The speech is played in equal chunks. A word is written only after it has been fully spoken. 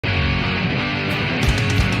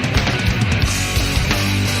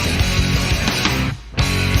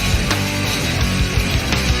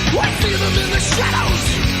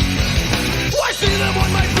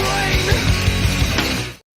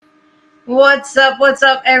What's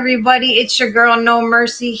up, everybody? It's your girl, No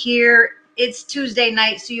Mercy here. It's Tuesday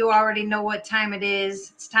night, so you already know what time it is.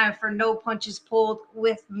 It's time for No Punches Pulled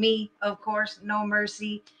with me, of course, No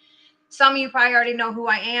Mercy. Some of you probably already know who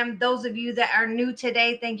I am. Those of you that are new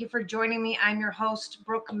today, thank you for joining me. I'm your host,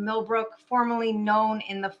 Brooke Millbrook, formerly known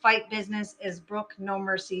in the fight business as Brooke No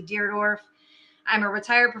Mercy Dierdorff. I'm a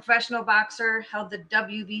retired professional boxer, held the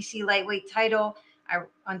WBC lightweight title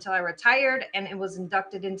until I retired, and it was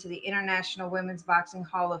inducted into the International Women's Boxing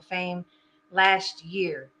Hall of Fame last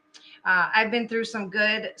year. I've been through some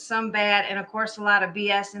good, some bad, and of course, a lot of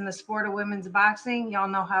BS in the sport of women's boxing. Y'all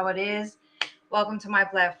know how it is. Welcome to my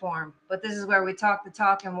platform. But this is where we talk the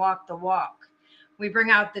talk and walk the walk. We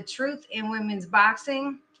bring out the truth in women's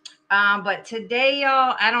boxing. But today,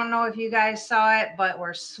 y'all, I don't know if you guys saw it, but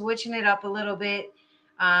we're switching it up a little bit.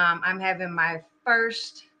 I'm having my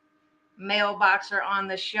first male boxer on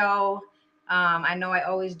the show. I know I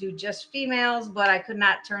always do just females, but I could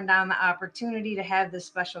not turn down the opportunity to have this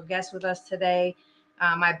special guest with us today.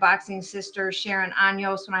 My boxing sister, Sharon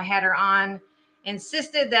Años, when I had her on,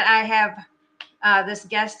 insisted that I have this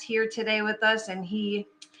guest here today with us, and he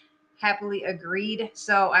happily agreed.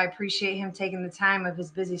 So I appreciate him taking the time of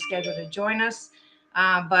his busy schedule to join us.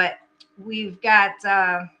 But we've got,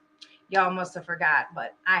 y'all must have forgot,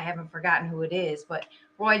 but I haven't forgotten who it is. But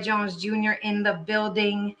Roy Jones Jr. in the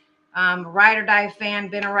building, ride or die fan,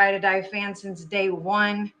 been a ride or die fan since day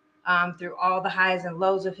one, through all the highs and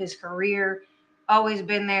lows of his career. Always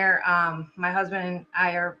been there. My husband and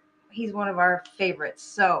I he's one of our favorites.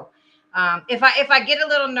 So if I get a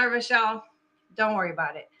little nervous, y'all, don't worry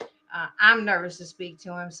about it. I'm nervous to speak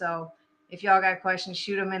to him. So if y'all got questions,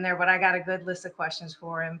 shoot them in there. But I got a good list of questions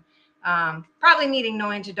for him. Probably needing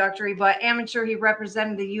no introductory, but amateur, he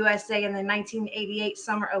represented the USA in the 1988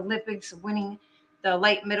 Summer Olympics, winning the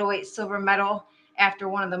light middleweight silver medal after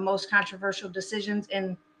one of the most controversial decisions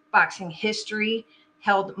in boxing history.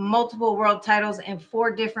 Held multiple world titles in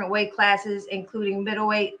 4 different weight classes, including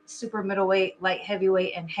middleweight, super middleweight, light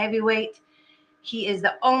heavyweight, and heavyweight. He is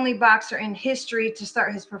the only boxer in history to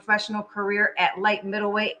start his professional career at light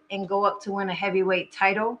middleweight and go up to win a heavyweight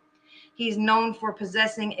title. He's known for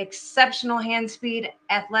possessing exceptional hand speed,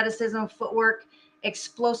 athleticism, footwork,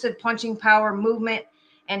 explosive punching power, movement,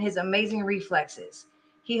 and his amazing reflexes.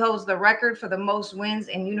 He holds the record for the most wins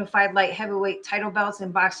in unified light heavyweight title belts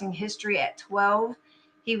in boxing history at 12.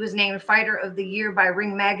 He was named Fighter of the Year by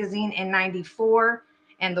Ring Magazine in 94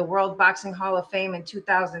 and the World Boxing Hall of Fame in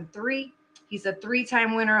 2003. He's a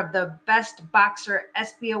 3-time winner of the Best Boxer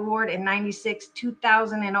ESPY Award in 96,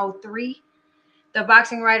 2000, and 03. The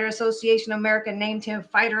Boxing Writer Association of America named him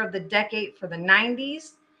Fighter of the Decade for the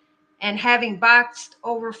 90s. And having boxed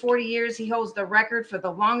over 40 years, he holds the record for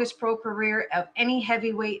the longest pro career of any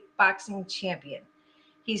heavyweight boxing champion.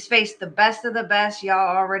 He's faced the best of the best.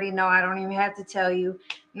 Y'all already know. I don't even have to tell you.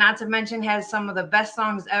 Not to mention has some of the best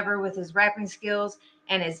songs ever with his rapping skills,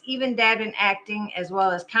 and has even dabbed in acting as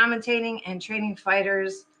well as commentating and training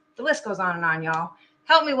fighters. The list goes on and on, y'all.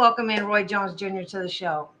 Help me welcome in Roy Jones Jr. to the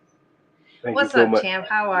show. What's up, champ?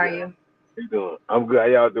 How are you? How you doing? I'm good. How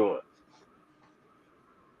y'all doing?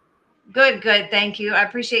 Good. Thank you. I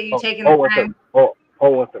appreciate you taking the Hold one time. second.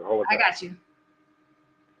 Hold one second. I got you.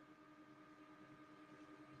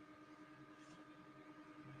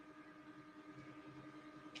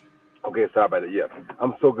 Okay, sorry about that. Yeah,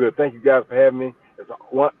 I'm so good. Thank you guys for having me. It's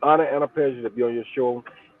an honor and a pleasure to be on your show.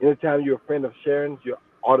 Anytime you're a friend of Sharon's, you're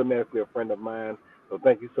automatically a friend of mine. So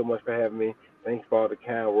thank you so much for having me. Thanks for all the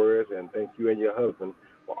kind words, and thank you and your husband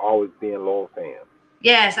for always being loyal fans.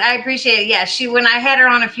 Yes, I appreciate it. Yeah, when I had her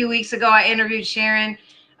on a few weeks ago, I interviewed Sharon,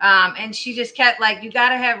 and she just kept like, "You got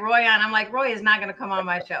to have Roy on." I'm like, "Roy is not going to come on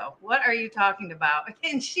my show. What are you talking about?"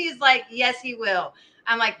 And she's like, "Yes, he will."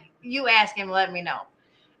 I'm like, "You ask him, let me know."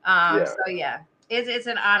 So yeah, it's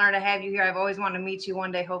an honor to have you here. I've always wanted to meet you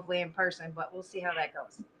one day, hopefully in person, but we'll see how that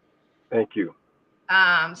goes. Thank you.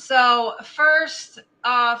 So first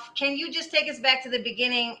off, can you just take us back to the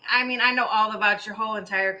beginning? I mean, I know all about your whole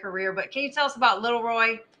entire career, but can you tell us about Little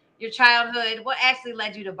Roy, your childhood? What actually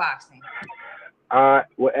led you to boxing?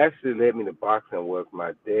 What actually led me to boxing was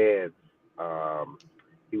my dad. Um,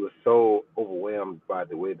 he was so overwhelmed by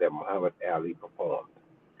the way that Muhammad Ali performed.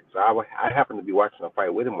 So I happened to be watching a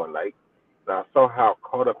fight with him one night, and I saw how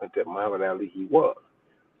caught up into Muhammad Ali he was.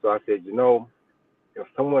 So I said, if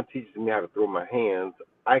someone teaches me how to throw my hands,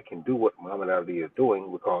 I can do what Muhammad Ali is doing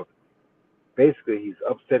because basically he's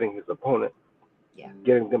upsetting his opponent,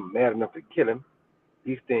 getting them mad enough to kill him.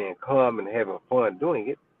 He's staying calm and having fun doing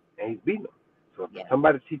it, and he's beating them. So if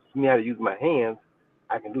somebody teaches me how to use my hands,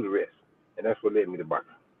 I can do the rest. And that's what led me to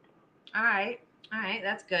boxing. All right. All right,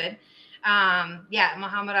 that's good. Yeah,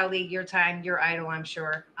 Muhammad Ali, your time, your idol, I'm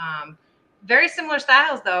sure. Very similar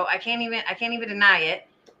styles, though. I can't even deny it.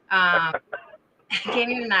 Um, I can't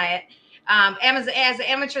even deny it. As an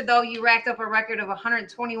amateur, though, you racked up a record of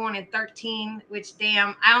 121 and 13, which,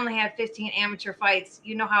 damn, I only had 15 amateur fights.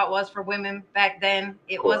 You know how it was for women back then.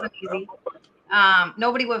 Of It course. wasn't easy.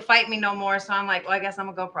 Nobody would fight me no more. So I'm like, well, I guess I'm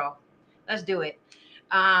going to go pro. Let's do it.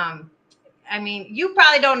 Um, I mean, you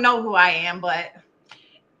probably don't know who I am, but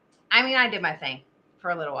I mean, I did my thing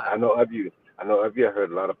for a little while. I know of you. I know of you. I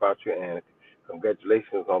heard a lot about you, and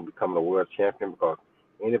congratulations on becoming a world champion. Because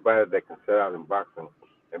anybody that can set out in boxing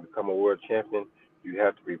and become a world champion, you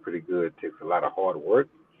have to be pretty good. It takes a lot of hard work.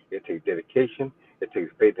 It takes dedication. It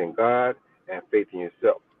takes faith in God and faith in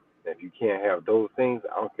yourself. And if you can't have those things,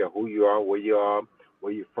 I don't care who you are, where you're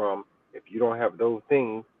from. If you don't have those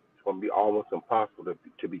things, it's going to be almost impossible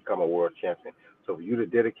to become a world champion. So for you to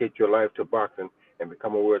dedicate your life to boxing and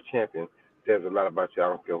become a world champion says a lot about you. I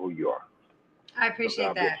don't care who you are. I So appreciate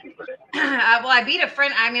God bless that. you for that. Well, I beat a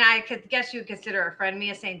friend. I mean, I could guess you would consider a friend,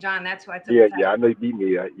 Mia St. John. That's who I took the Yeah, yeah, title. I know you beat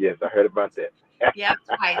me. Yes, I heard about that. Yep,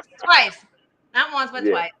 twice, not once, but Yeah,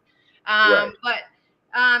 twice. right. But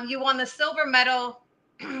you won the silver medal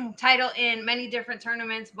title in many different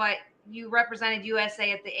tournaments, but you represented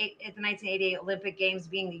USA at the 1988 Olympic Games,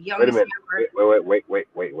 being the Wait a youngest minute. member. Wait.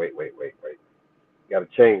 You gotta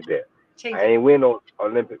change that. Change I it. ain't win no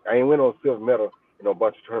Olympic. I ain't win no silver medal in a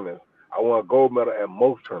bunch of tournaments. I won a gold medal at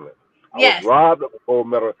most tournaments. I was Yes, robbed of a gold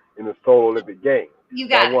medal in the Seoul Olympic Games, you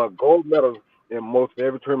but I got it. won gold medals in most of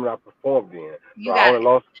every tournament I performed in. So You I got only it.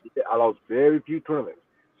 lost. I lost very few tournaments.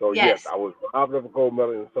 So yes, Yes, I was robbed of a gold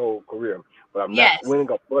medal in Seoul, Korea, but I'm not yes. winning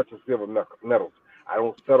a bunch of silver medals. I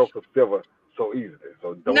don't settle for silver so easily.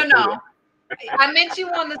 So No, don't say that. no. I meant you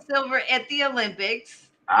won the silver at the Olympics.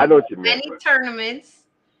 I You know won what you meant, many but tournaments.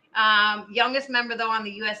 Youngest member though on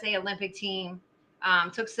the USA Olympic team.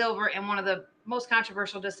 Took silver in one of the most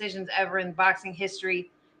controversial decisions ever in boxing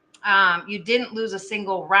history. You didn't lose a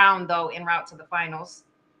single round though en route to the finals.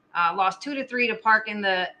 Lost 2-3 to Park in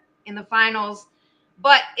the finals.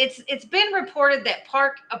 But it's been reported that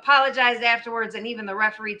Park apologized afterwards, and even the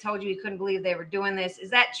referee told you he couldn't believe they were doing this. Is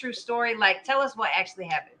that true story? Like, tell us what actually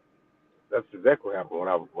happened. that's exactly what happened.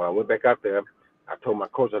 When I went back out there, I told my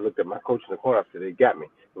coach. I looked at my coach in the corner. I said, "They got me."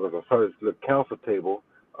 Because I saw this little council table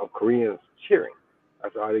of Koreans cheering. I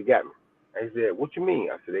said, "Oh, they got me." And he said, "What you mean?"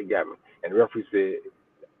 I said, "They got me." And the referee said,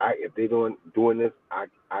 if they doing this, I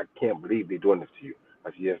can't believe they're doing this to you." I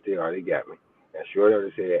said, "Yes, they are. They got me." And sure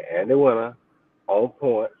enough, they said, "And the winner on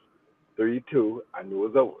points, 3-2." I knew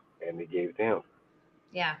it was over, and they gave it to him.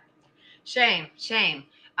 Yeah. Shame, shame.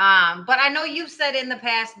 But I know you've said in the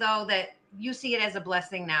past though that you see it as a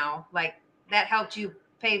blessing now. Like that helped you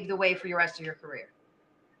pave the way for your rest of your career.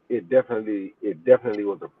 It definitely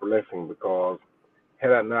was a blessing because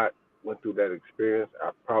had I not went through that experience,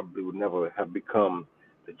 I probably would never have become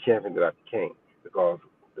the champion that I became. Because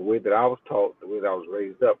the way that I was taught, the way that I was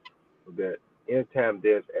raised up, was that anytime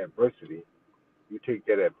there's adversity, you take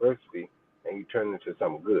that adversity and you turn it into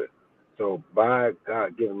something good. So by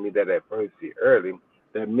God giving me that adversity early,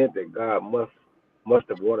 that meant that God must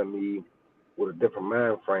have wanted me with a different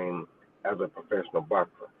mind frame as a professional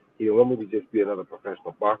boxer. He didn't want me to just be another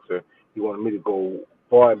professional boxer. He wanted me to go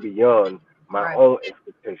far and beyond my Right. own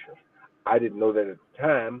expectations. I didn't know that at the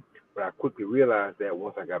time, but I quickly realized that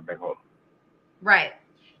once I got back home. Right.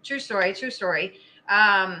 True story. True story.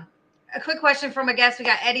 Um, a quick question from a guest. We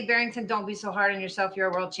got Eddie Barrington. Don't be so hard on yourself. You're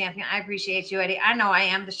a world champion. I appreciate you, Eddie. I know I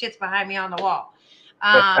am. The shit's behind me on the wall.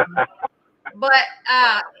 Um, but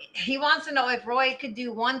he wants to know if Roy could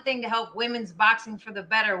do one thing to help women's boxing for the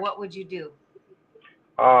better. What would you do?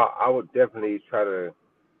 I would definitely try to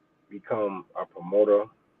become a promoter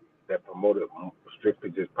that promoted strictly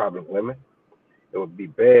just probably women. It would be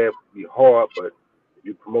bad, be hard, but if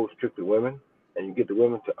you promote strictly women and you get the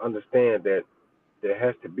women to understand that there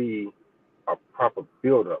has to be a proper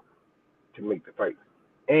build up to make the fight.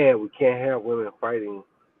 And we can't have women fighting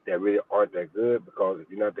that really aren't that good because if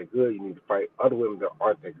you're not that good, you need to fight other women that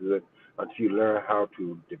aren't that good until you learn how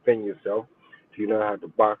to defend yourself, until you learn how to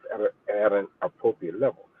box at an appropriate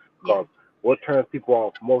level. Yeah. Because what turns people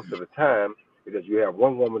off most of the time is that you have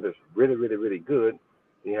one woman that's really good,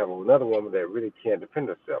 and you have another woman that really can't defend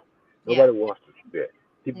herself. Yeah. Nobody wants to see that.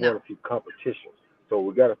 People No. want to see competition. So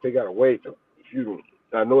we got to figure out a way to, if you,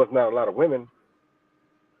 I know it's not a lot of women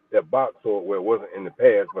that box or where it wasn't in the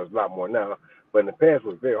past, but it's a lot more now. But in the past, it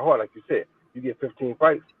was very hard. Like you said, you get 15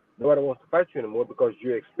 fights, nobody wants to fight you anymore because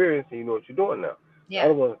you're experienced and you know what you're doing now. The Yeah.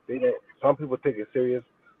 other ones, they don't. Some people take it serious,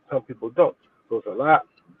 some people don't. So it's a lot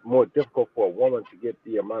more difficult for a woman to get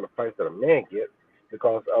the amount of fights that a man gets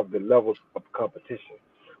because of the levels of competition.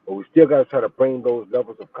 But we still got to try to bring those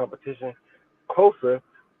levels of competition closer,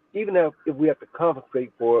 even if we have to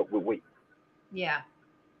compensate for it with weight. Yeah.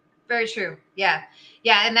 Very true. Yeah.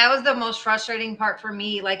 Yeah. And that was the most frustrating part for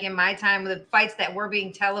me. Like in my time, the fights that were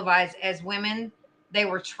being televised as women, they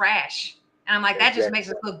were trash. And I'm like, that just makes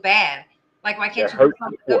Exactly. us look bad. Like, why That can't you put hurt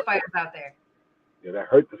some the good sport. fighters out there? Yeah, that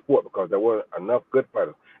hurt the sport because there weren't enough good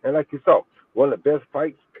fighters. And like you saw, one of the best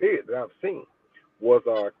fights, period, that I've seen was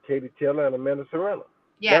Katie Taylor and Amanda Serrano.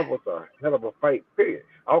 Yeah. That was a hell of a fight, period.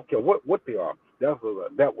 I don't care what they are. That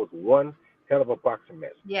was one hell of a boxing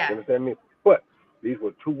match. Yeah. You understand me? But these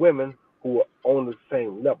were two women who were on the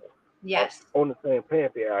same level, Yes. on the same playing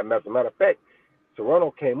field. And as a matter of fact,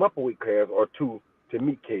 Serrano came up a weight class or two to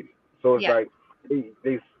meet Katie. So it's Yeah. like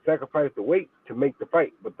they sacrificed the weight to make the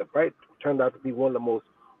fight, but the fight turned out to be one of the most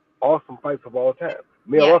awesome fights of all time,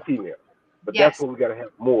 male Yeah. or female. But that's Yes. what we gotta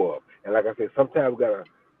have more of. And like I said, sometimes we gotta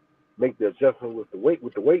make the adjustment with the weight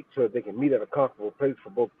so that they can meet at a comfortable place for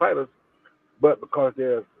both fighters. But because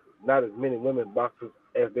there's not as many women boxers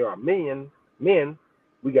as there are men,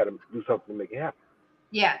 we gotta do something to make it happen.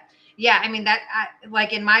 Yeah. Yeah. I mean,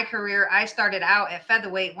 like in my career, I started out at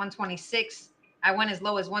featherweight 126. I went as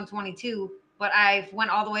low as 122, but I went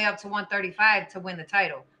all the way up to 135 to win the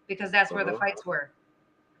title because that's where the Hmm. fights were.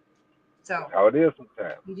 That's So how it is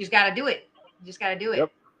sometimes. you just got to do it. You just got to do it.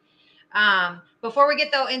 Yep. Before we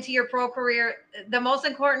get though into your pro career, the most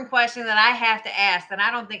important question that I have to ask, that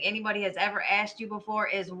I don't think anybody has ever asked you before,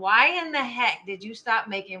 is why in the heck did you stop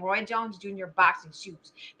making Roy Jones Jr. boxing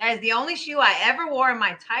shoes? That is the only shoe I ever wore in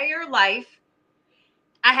my entire life.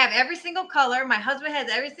 I have every single color. My husband has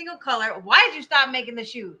every single color. Why did you stop making the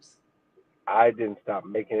shoes? I didn't stop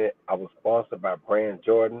making it. I was sponsored by Brand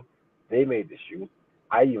Jordan. They made the shoe.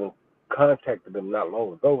 I even contacted them not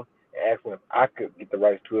long ago and asked them if I could get the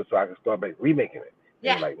rights to it so I could start remaking it. They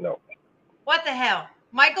Yeah. were like, no. What the hell?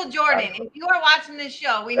 Michael I Jordan, don't if you are watching this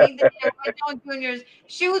show, we know. need the damn Roy Jones Jr.'s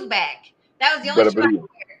shoes back. That was the You only better shoe I believe it. could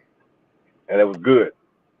wear. And it was good.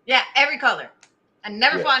 Yeah, every color. I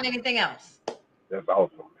never Yes, fought in anything else. that's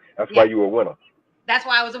awesome. That's why Yeah, you were a winner. that's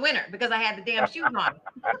why I was a winner, because I had the damn shoes on.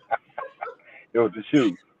 It was the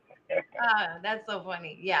shoes. That's so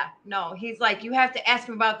funny. Yeah, no, he's like, you have to ask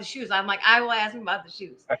him about the shoes. I'm like, I will ask him about the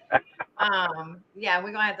shoes. Yeah,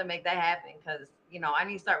 we're gonna have to make that happen because I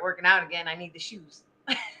need to start working out again. I need the shoes.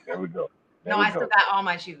 There we go. No, There we I still go. got all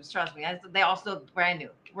my shoes. Trust me, they all still brand new.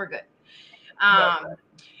 We're good. Nice. Um,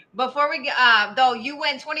 Before we get, though, you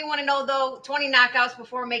went 21-0, though 20 knockouts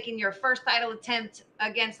before making your first title attempt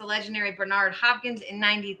against the legendary Bernard Hopkins in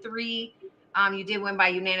 '93. You did win by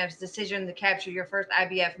unanimous decision to capture your first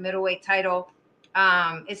IBF middleweight title.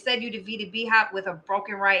 It said you defeated B Hop with a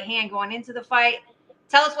broken right hand going into the fight.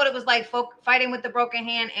 Tell us what it was like fighting with the broken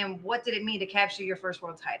hand, and what did it mean to capture your first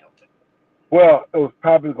world title? Well, it was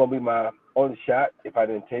probably going to be my only shot if I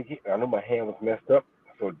didn't take it. I knew my hand was messed up.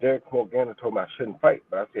 So Derek Morgana told me I shouldn't fight.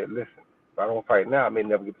 But I said, listen, if I don't fight now, I may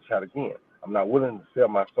never get the shot again. I'm not willing to sell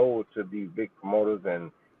my soul to these big promoters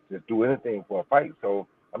and just do anything for a fight. So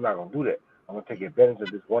I'm not going to do that. I'm going to take advantage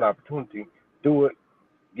of this one opportunity, do it,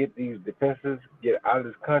 get these defenses, get out of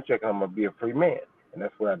this contract, and I'm going to be a free man. And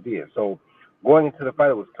that's what I did. So going into the fight,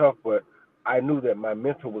 it was tough, but I knew that my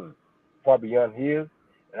mental was far beyond his,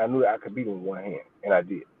 and I knew that I could beat him with one hand, and I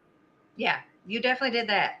did. Yeah, you definitely did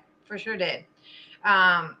that. For sure did.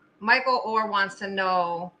 Michael Orr wants to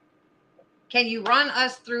know, can you run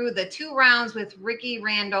us through the 2 rounds with Ricky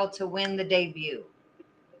Randall to win the debut?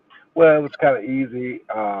 Well, it was kind of easy.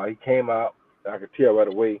 He came out. I could tell right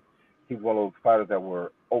away he was one of those fighters that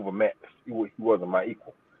were overmatched. He wasn't my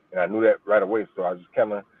equal, and I knew that right away. So I just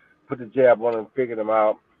kind of put the jab on him, figured him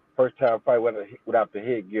out. First time fight without the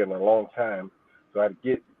headgear in a long time, so I had to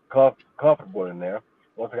get comfortable in there.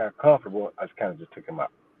 Once I got comfortable, I just kind of just took him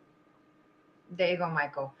out. There you go,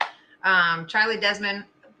 Michael. Charlie Desmond.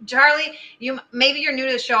 Charlie, you're new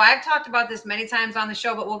to the show. I've talked about this many times on the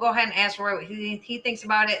show, but we'll go ahead and ask Roy what he thinks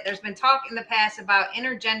about it. There's been talk in the past about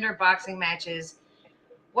intergender boxing matches.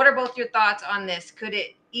 What are both your thoughts on this? Could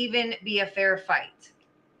it even be a fair fight?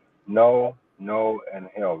 No, no, and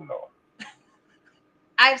hell no.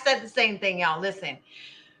 I've said the same thing, y'all. Listen,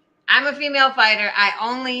 I'm a female fighter.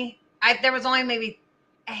 There was only maybe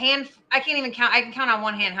a hand. I can't even count. I can count on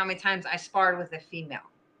one hand how many times I sparred with a female.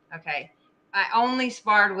 Okay. I only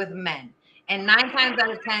sparred with men. And 9 times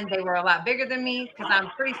out of 10, they were a lot bigger than me because I'm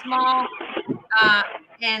pretty small. Uh,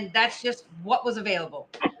 and that's just what was available.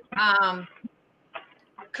 Um,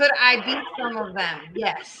 could I beat some of them?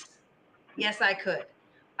 Yes. Yes, I could.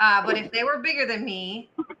 But if they were bigger than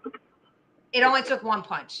me, it only took one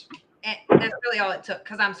punch. And that's really all it took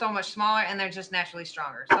because I'm so much smaller and they're just naturally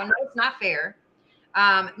stronger. So no, it's not fair.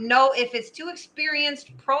 No, if it's two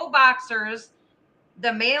experienced pro boxers,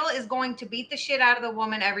 the male is going to beat the shit out of the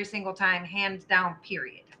woman every single time, hands down,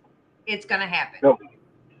 period. It's going to happen.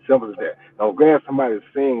 Simple as that. Now, I'm glad somebody's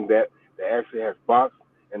saying that actually has boxed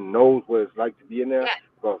and knows what it's like to be in there. Yeah.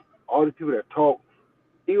 Because all the people that talk,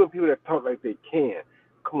 even people that talk like they can,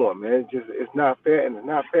 come on, man, it's not fair, and it's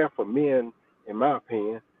not fair for men, in my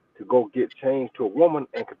opinion, to go get changed to a woman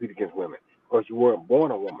and compete against women because you weren't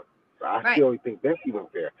born a woman. So I Right. still think that's even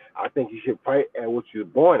fair. I think you should fight at what you're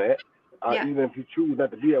born at, Yeah. even if you choose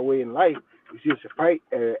not to be that way in life. You should fight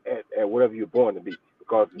at whatever you're born to be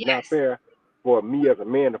because it's not Yes. fair for me as a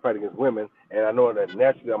man to fight against women, and I know that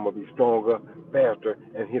naturally I'm gonna be stronger, faster,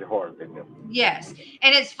 and hit harder than them. Yes.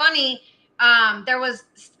 And it's funny. There was,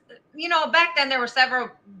 back then there were several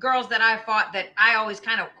girls that I fought that I always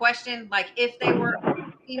kind of questioned, like if they were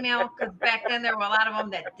female, because back then there were a lot of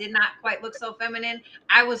them that did not quite look so feminine.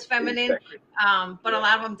 I was feminine, Exactly. but a Yeah.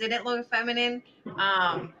 lot of them didn't look feminine.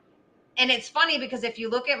 And it's funny because if you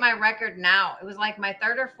look at my record now, it was like my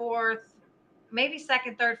third or fourth, maybe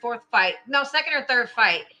second, third, fourth fight. No, second or third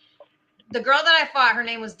fight. The girl that I fought, her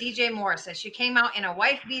name was DJ Morrison. She came out in a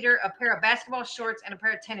wife beater, a pair of basketball shorts, and a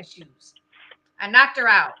pair of tennis shoes. I knocked her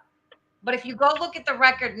out. But if you go look at the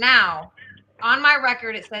record now, on my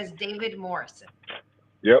record, it says David Morrison.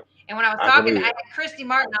 Yep. And when I was I can talking, believe I had that. Christy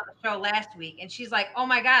Martin on the show last week, and she's like, "Oh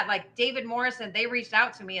my God, like David Morrison, they reached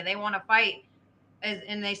out to me and they want to fight."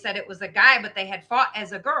 And they said it was a guy, but they had fought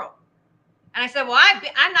as a girl. And I said, "Well,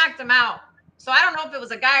 I knocked him out. So I don't know if it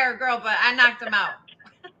was a guy or a girl, but I knocked him out."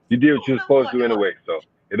 You did I what you don't were know who supposed to do it was. anyway, so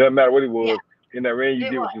it doesn't matter what he Yeah, was. In that ring, you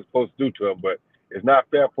it did was. what you were supposed to do to him, but it's not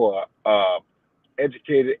fair for a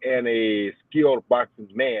educated and a skilled boxing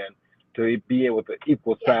man to be in with an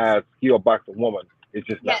equal Yes. size skilled boxing woman. It's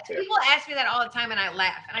just Yes, not fair. people ask me that all the time, and I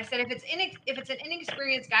laugh. And I said, if it's an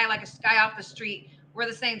inexperienced guy like a guy off the street, we're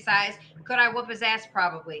the same size. Could I whoop his ass?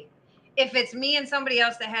 Probably. If it's me and somebody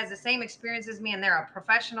else that has the same experience as me and they're a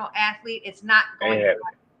professional athlete, it's not Ain't going to having it.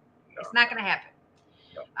 No, it's not going to happen.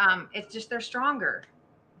 no. It's just they're stronger.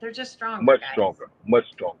 They're just stronger, Much guys. stronger. Much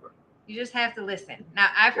stronger. You just have to listen. Now,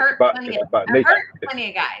 It's about I've nature. hurt plenty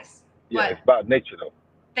of guys, Yeah, but it's about nature though.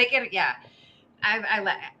 they get yeah.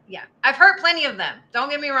 Yeah, I've hurt plenty of them. Don't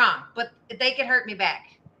get me wrong, but they could hurt me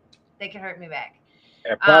back. They could hurt me back.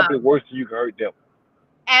 And probably Um, worse than you can hurt them.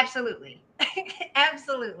 absolutely,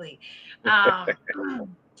 absolutely. Um,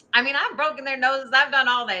 I mean, I've broken their noses. I've done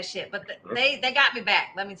all that shit, but they got me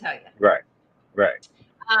back. Let me tell you. Right. Right.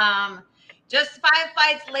 Um, just 5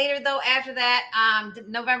 fights later, though, after that,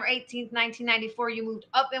 November 18th, 1994, you moved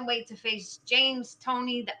up in weight to face James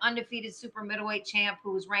Toney, the undefeated super middleweight champ,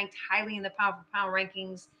 who was ranked highly in the pound for pound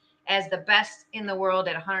rankings as the best in the world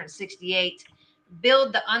at 168.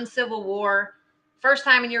 Build the Uncivil War. First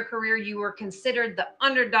time in your career, you were considered the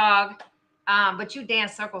underdog, but you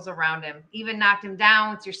danced circles around him. Even knocked him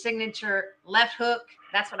down with your signature left hook.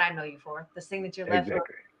 That's what I know you for, the signature left hook.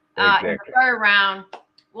 Exactly. In the Exactly. third round,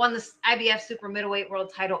 won the IBF Super Middleweight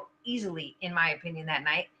World title easily, in my opinion, that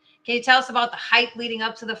night. Can you tell us about the hype leading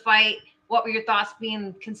up to the fight? What were your thoughts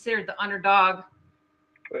being considered the underdog?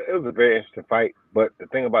 It was a very interesting fight, but the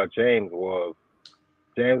thing about James was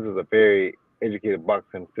James is a very educated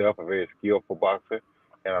boxer himself, a very skillful boxer,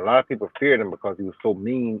 and a lot of people feared him because he was so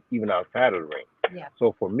mean even outside of the ring. Yeah.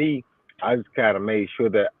 So for me, I just kind of made sure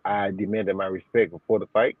that I demanded my respect before the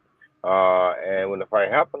fight, and when the fight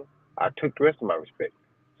happened, I took the rest of my respect.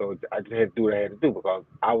 So I just had to do what I had to do because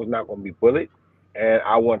I was not going to be bullied, and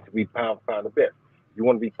I wanted to be pound for pound the best. You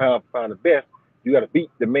want to be pound for pound the best, you got to beat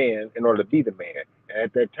the man in order to be the man. And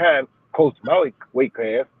at that time, close to my weight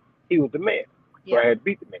class, he was the man. So I Yeah, had to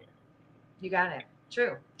beat the man. you got it.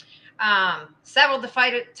 True. Several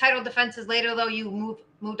title defenses later, though, you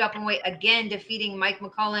moved up in weight again, defeating Mike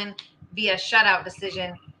McCullen via shutout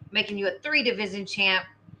decision, making you a 3 division champ.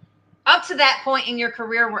 Up to that point in your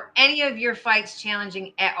career, were any of your fights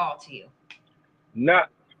challenging at all to you? Not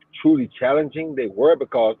truly challenging, they were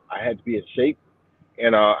because I had to be in shape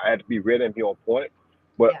and I had to be ready and be on point.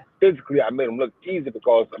 But Yeah. physically, I made them look easy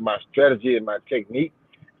because of my strategy and my technique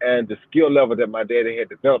and the skill level that my daddy had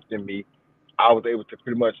developed in me. I was able to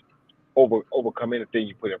pretty much overcome anything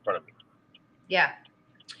you put in front of me. Yeah.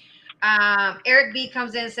 Eric B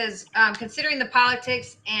comes in and says, considering the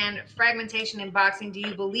politics and fragmentation in boxing, do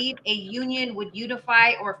you believe a union would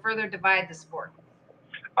unify or further divide the sport?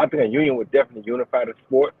 I think a union would definitely unify the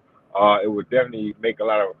sport. It would definitely make a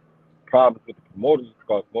lot of problems with the promoters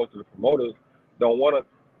because most of the promoters don't want to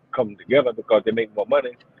come together because they make more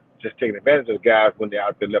money just taking advantage of the guys when they're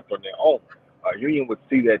out there left on their own. union would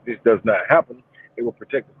see that this does not happen. It will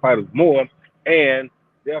protect the fighters more, and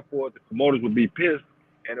therefore the promoters would be pissed,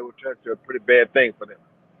 and it would turn to a pretty bad thing for them.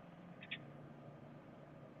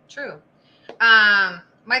 True.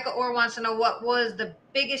 Michael Orr wants to know, what was the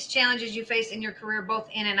biggest challenges you faced in your career, both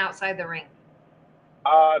in and outside the ring?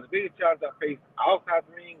 The biggest challenge I faced outside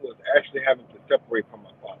the ring was actually having to separate from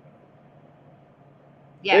my father.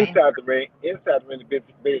 Yeah. Inside the ring, the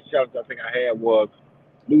biggest challenge I think I had was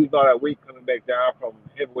losing all that weight, coming back down from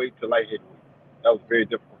heavyweight to light heavyweight. That was very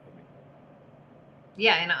difficult for me.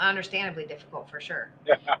 Yeah, and understandably difficult for sure.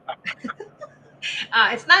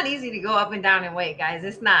 It's not easy to go up and down in weight, guys.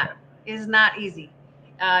 It's not. It's not easy.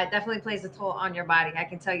 It definitely plays a toll on your body. I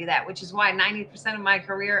can tell you that, which is why 90% of my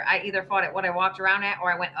career, I either fought at what I walked around at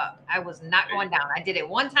or I went up. I was not going down. I did it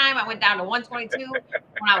one time. I went down to 122.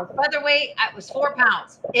 When I was featherweight, I was 4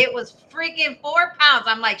 pounds. It was freaking 4 pounds.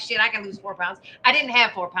 I'm like, shit, I can lose 4 pounds. I didn't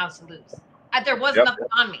have 4 pounds to lose. There was nothing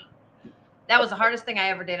on me. That was the hardest thing I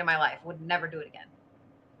ever did in my life. Would never do it again.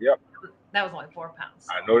 Yep. That was only 4 pounds.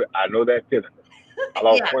 I know that feeling. I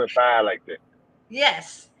lost 25 like that.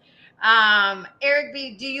 Yes. Eric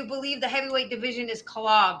B, do you believe the heavyweight division is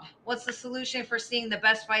clogged? What's the solution for seeing the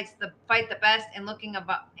best fights, fight the best, and looking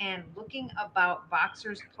about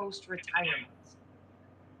boxers post retirement?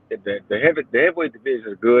 The heavyweight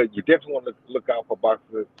division is good. You definitely want to look out for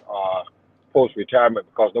boxers post retirement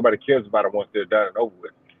because nobody cares about it once they're done and over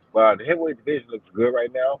with. But the heavyweight division looks good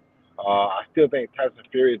right now. I still think Tyson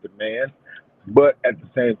Fury is the man, but at the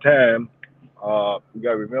same time, you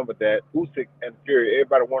got to remember that Usyk and Fury.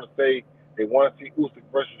 Everybody want to say they want to see Usyk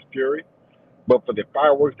versus Fury, but for the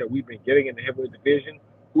fireworks that we've been getting in the heavyweight division,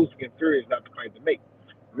 Usyk and Fury is not the fight to make.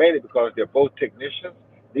 Mainly because they're both technicians.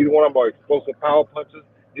 Neither one of them are explosive power punchers.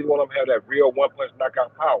 Neither one of them have that real one punch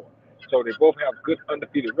knockout power. So they both have good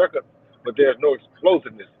undefeated records, but there's no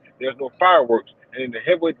explosiveness. There's no fireworks. And in the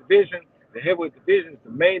heavyweight division is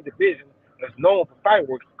the main division that's known for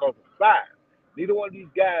fireworks because of size. Neither one of these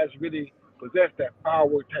guys really possess that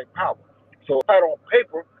firework type power. So fight on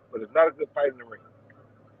paper, but it's not a good fight in the ring.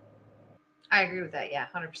 I agree with that. Yeah,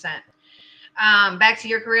 100%. Back to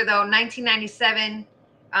your career though, 1997,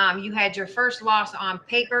 you had your first loss on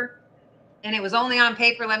paper. And it was only on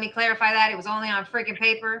paper. Let me clarify that. It was only on freaking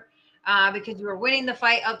paper because you were winning the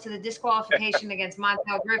fight up to the disqualification against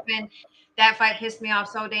Montel Griffin. That fight pissed me off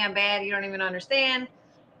so damn bad. You don't even understand.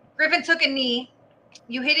 Griffin took a knee.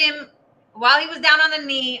 You hit him while he was down on the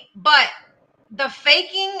knee. But the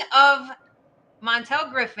faking of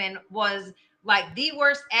Montel Griffin was like the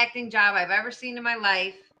worst acting job I've ever seen in my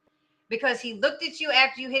life. Because he looked at you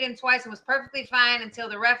after you hit him twice and was perfectly fine until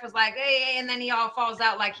the ref was like, hey, and then he all falls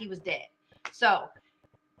out like he was dead. So,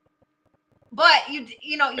 but you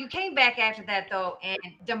came back after that though and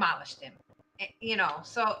demolished him.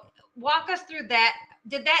 So walk us through that.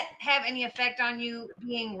 Did that have any effect on you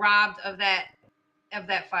being robbed of that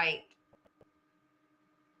fight?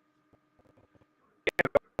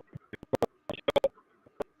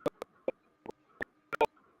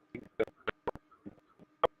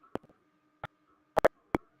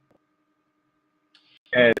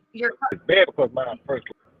 And it's bad because my first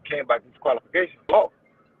came by disqualification law.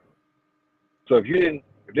 So if they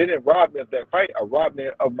didn't rob me of that fight or rob me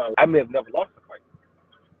of I may have never lost the fight.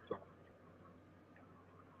 So.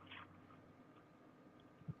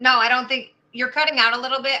 No, I don't think you're cutting out a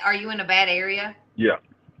little bit. Are you in a bad area? Yeah.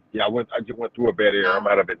 I just went through a bad area. No. I'm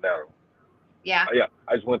out of it now. Yeah. Yeah.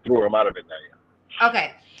 I just went through it. I'm out of it now. Yeah.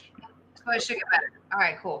 Okay. So it should get better. All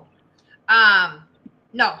right. Cool.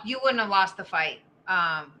 No, you wouldn't have lost the fight.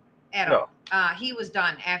 At all. He was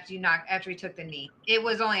done after he took the knee. It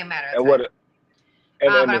was only a matter of time.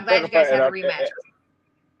 But I'm glad you guys had the rematch.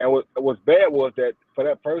 And what's bad was that for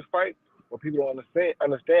that first fight, what people don't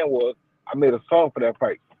understand was I made a song for that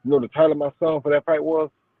fight. You know the title of my song for that fight was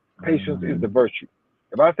Patience is the Virtue.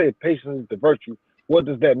 If I say patience is the virtue, what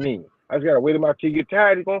does that mean? I just gotta wait him out till he get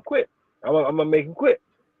tired, he's gonna quit. I'm gonna make him quit.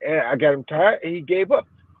 And I got him tired and he gave up.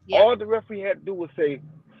 Yeah. All the referee had to do was say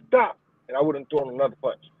stop, and I wouldn't throw him another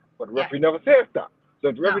punch. But the referee never said stop. So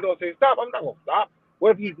if the referee don't say stop, I'm not gonna stop.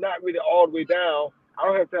 What if he's not really all the way down? I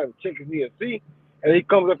don't have time to check his knee and see, and he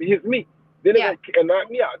comes up and hits me. Then they're gonna knock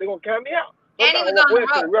me out. They're gonna count me out. So and he was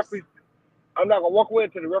on the ropes. I'm not gonna walk away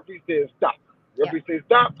until the referee says stop. The referee says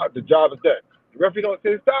stop, the job is done. The referee don't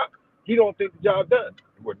say stop, he don't think the job done.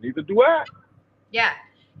 Well, neither do I. Yeah.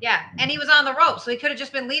 And he was on the rope, so he could have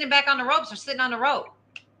just been leaning back on the ropes or sitting on the rope.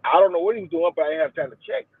 I don't know what he was doing, but I didn't have time to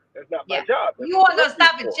check. That's not my job. You weren't gonna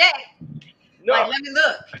stop and check. No. Like, let me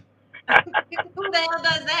look. Who the hell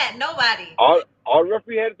does that? Nobody. All the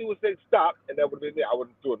referee had to do was say stop, and that would have been it. I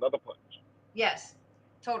wouldn't do another punch. Yes.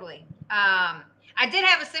 Totally. I did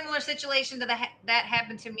have a similar situation to that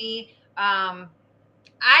happened to me.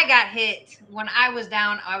 I got hit when I was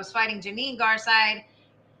down. I was fighting Janine Garside.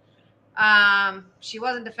 She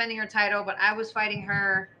wasn't defending her title, but I was fighting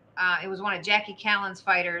her. It was one of Jackie Callan's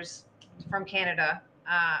fighters from Canada.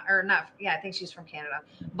 Or not, yeah, I think she's from Canada.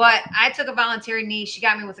 But I took a voluntary knee. She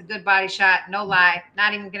got me with a good body shot. No lie,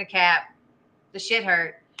 not even gonna cap. The shit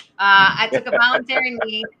hurt. I took a voluntary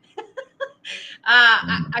knee.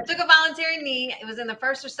 I took a voluntary knee. It was in the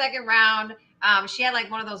first or second round. She had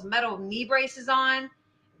like one of those metal knee braces on.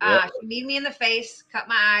 Yep. She kneed me in the face, cut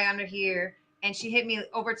my eye under here, and she hit me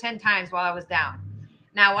over 10 times while I was down.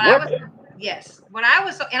 Now, when I What? was, yes, when I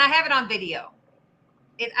was, and I have it on video.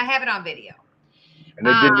 I have it on video. And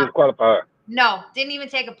they didn't disqualify her. No, didn't even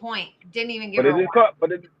take a point. Didn't even give But her a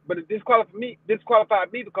warning. but it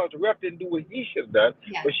disqualified me because the ref didn't do what he should have done.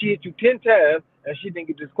 Yeah. But she hit you 10 times and she didn't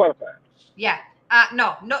get disqualified. Yeah.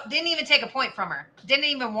 No, didn't even take a point from her. Didn't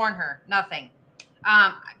even warn her. Nothing.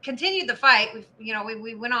 Continued the fight.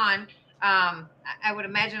 We went on. I would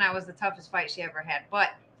imagine I was the toughest fight she ever had. But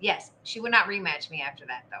yes, she would not rematch me after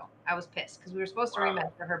that, though. I was pissed because we were supposed to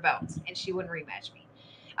rematch for her belts, and she wouldn't rematch me.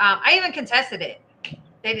 I even contested it.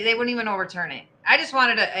 They wouldn't even overturn it. I just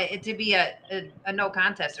wanted it to be a no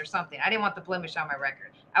contest or something. I didn't want the blemish on my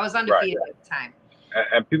record. I was undefeated at the time.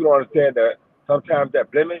 And people don't understand that sometimes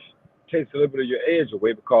that blemish takes a little bit of your edge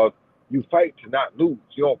away because you fight to not lose.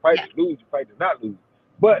 You don't fight Yeah. to lose, you fight to not lose.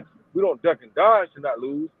 But we don't duck and dodge to not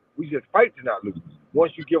lose. We just fight to not lose.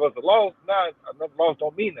 Once you give us a loss, now another loss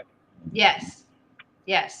don't mean nothing. Yes.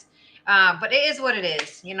 Yes. But it is what it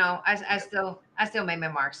is. I still made my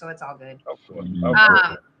mark, so it's all good. Of course. Of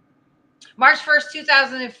course. March 1st,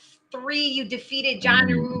 2003, you defeated John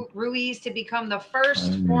Ruiz to become the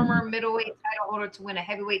first former middleweight title holder to win a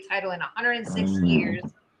heavyweight title in 106 years.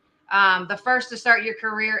 The first to start your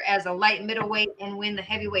career as a light middleweight and win the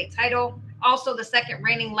heavyweight title. Also, the second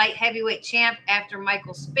reigning light heavyweight champ after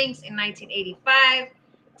Michael Spinks in 1985.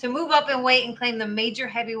 To move up in weight and claim the major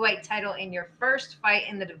heavyweight title in your first fight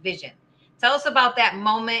in the division. Tell us about that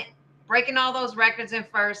moment, breaking all those records in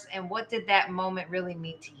first, and what did that moment really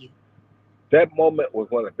mean to you? That moment was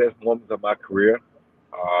one of the best moments of my career.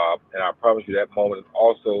 And I promise you that moment is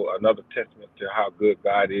also another testament to how good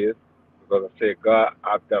God is. Because I said, God,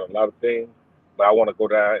 I've done a lot of things, but I want to go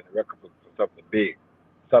down in the record for something big,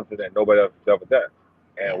 something that nobody else has ever done.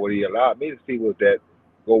 Yeah. And what he allowed me to see was that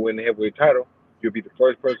go win the heavyweight title, you'll be the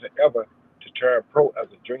first person ever to turn pro as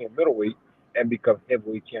a junior middleweight and become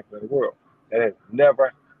heavyweight champion of the world. That has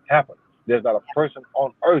never happened. There's not a person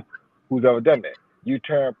on earth who's ever done that. You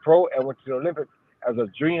turned pro and went to the Olympics as a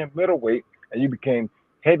junior middleweight, and you became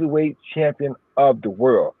heavyweight champion of the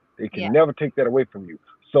world. They can Yeah. never take that away from you.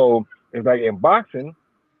 So it's like in boxing,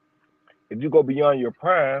 if you go beyond your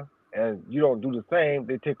prime and you don't do the same,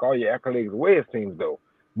 they take all your accolades away. It seems though.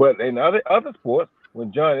 But in other sports,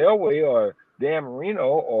 when John Elway or Dan Marino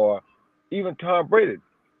or even Tom Brady,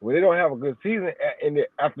 when they don't have a good season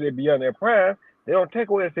after they're beyond their prime, they don't take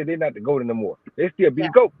away and say they're not the GOAT anymore. They still be Yeah.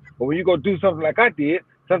 the GOAT. But when you go do something like I did,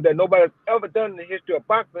 something that nobody's ever done in the history of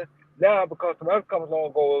boxing, now because somebody else comes along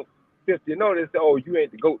and goes 50 and no, they say, oh, you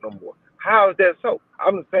ain't the GOAT no more. How is that so?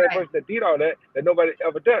 I'm the same Right. person that did all that nobody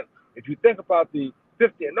ever done. If you think about the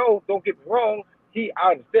 50 and 0, don't get me wrong. I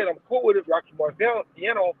understand. I'm cool with it. Rocky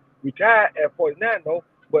Marciano retired at 49 0,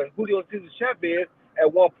 but Julio Cesar Chavez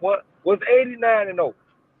at one point was 89 and 0.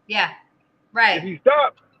 Yeah. If Right. he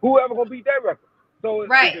stopped, whoever gonna beat that record? So is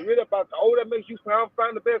Right. it really about the old that makes you find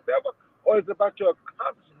the best ever, or is it about your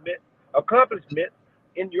accomplishment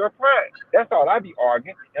in your prime? That's all I be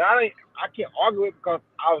arguing, and I can't argue it because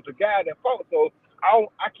I was the guy that fought. So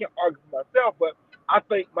I can't argue for myself, but I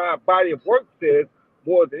think my body of work says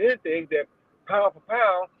more than anything that pound for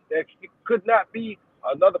pound there could not be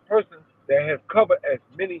another person that has covered as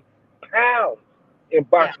many pounds in Yeah.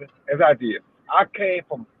 boxing as I did. I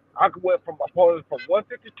went from opponents from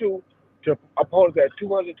 152 to opponents at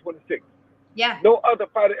 226. Yeah. No other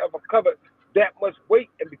fighter ever covered that much weight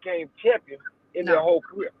and became champion in their No. whole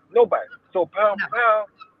career. Nobody. So pound No. for pound,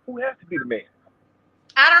 who has to be the man?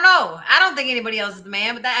 I don't know. I don't think anybody else is the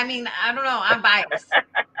man, but I don't know. I'm biased.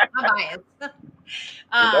 I'm biased.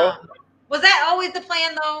 You know? Was that always the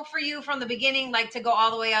plan though for you from the beginning, like to go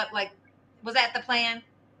all the way up? Like, was that the plan?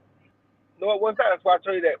 No, it wasn't that. That's why I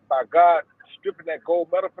tell you that by God stripping that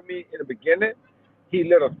gold medal from me in the beginning, he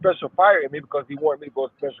lit a special fire in me because he wanted me to go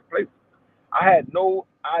to special places. I had no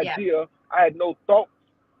Yeah. idea, I had no thought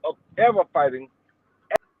of ever fighting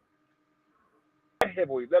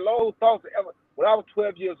heavyweight. The low thoughts of ever. When I was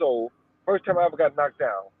 12 years old, first time I ever got knocked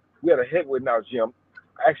down, we had a heavyweight in our gym.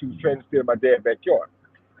 I actually was training still in my dad's backyard.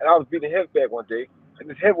 and I was beating a heavyweight one day, and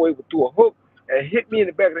this heavyweight threw a hook and hit me in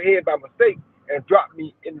the back of the head by mistake and dropped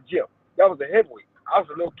me in the gym. That was a heavyweight. I was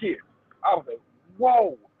a little kid. I was like,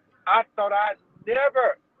 whoa! I thought I'd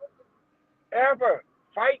never, ever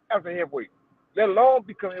fight as a heavyweight, let alone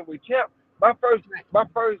become heavyweight champ. My first, Right. my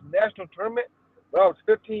first national tournament when I was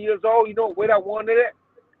 15 years old. You know what weight I won it at?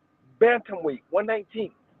 Bantamweight,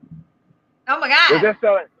 119. Oh my Does God. that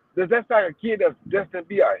sound? Does that sound like a kid that's destined to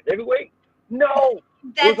be a heavyweight? No,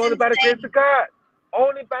 it was That's only by the grace insane. of God.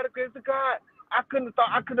 Only by the grace of God. I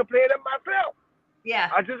couldn't have played it myself.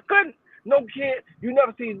 Yeah. I just couldn't. No kid. You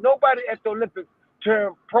never see nobody at the Olympics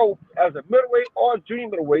turn pro as a middleweight or a junior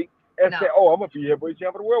middleweight and No. say, "Oh, I'm gonna be heavyweight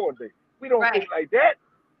champ of the world one day." We don't Right. think like that.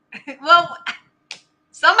 Well,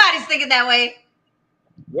 somebody's thinking that way.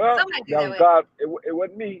 Well, Somebody think that that was way. God. It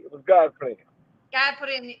wasn't me. It was God's plan. God put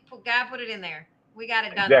it in. God put it in there. We got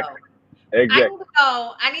it done Exactly. though. Exactly.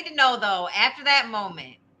 I need to know though. After that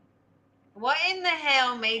moment, what in the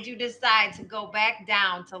hell made you decide to go back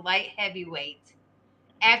down to light heavyweight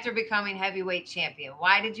after becoming heavyweight champion?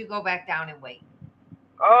 Why did you go back down in weight?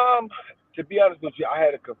 Um, to be honest with you, I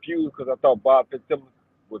had it confused because I thought Bob Fitzsimmons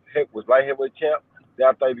was light heavyweight champ. Then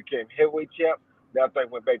I thought he became heavyweight champ. Then I thought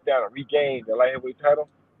he went back down and regained the light heavyweight title,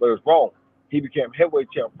 but it was wrong. He became heavyweight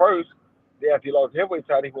champ first. Then after he lost the heavyweight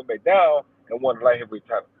title, he went back down and won the light heavyweight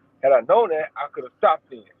title. Had I known that, I could have stopped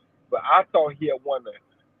then. But I thought he had won the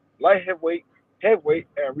light heavyweight, heavyweight,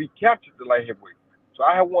 and recaptured the light heavyweight. So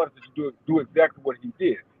I had wanted to do exactly what he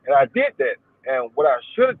did, and I did that. And what I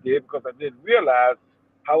should have did because I didn't realize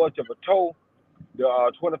how much of a toll the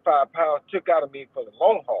 25 pounds took out of me for the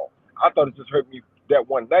long haul. I thought it just hurt me that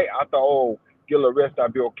one night. I thought, oh, get a little rest, I'll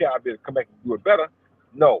be okay. I'll be able to come back and do it better.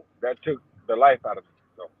 No, that took the life out of me.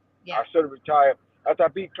 So Yeah. I should have retired. After I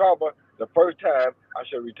beat Tarver the first time, I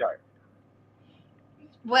should have retired.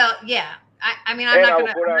 Well, yeah. I mean, And I I'm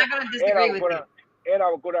would go not down, gonna and I disagree would with go you. down, and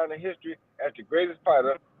I would go down in history as the greatest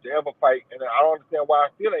fighter to ever fight. And I don't understand why I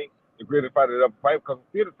still ain't the greatest fighter to ever fight because I'm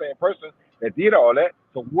still the same person that did all that.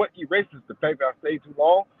 So what erases the fact that I stayed too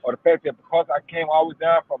long, or the fact that because I came all the way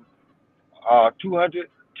down from 200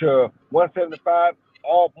 to 175,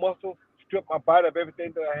 all muscle, stripped my body of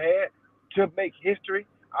everything that I had to make history?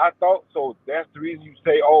 I thought so. That's the reason you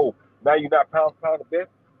say, "Oh, now you're not pound for pound the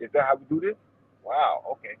best." Is that how we do this? Wow.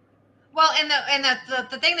 Okay. Well, and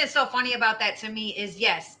the thing that's so funny about that to me is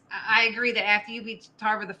yes, I agree that after you beat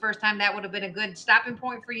Tarver the first time, that would have been a good stopping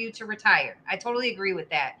point for you to retire. I totally agree with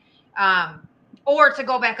that. Um, or to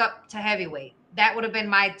go back up to heavyweight. That would have been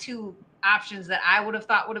my two options that I would have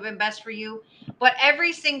thought would have been best for you. But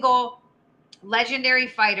every single legendary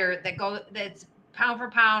fighter that's pound for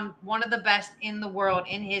pound one of the best in the world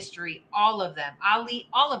in history, all of them, Ali,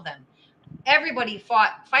 all of them, everybody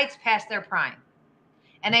fights past their prime.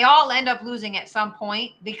 And they all end up losing at some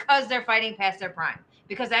point because they're fighting past their prime.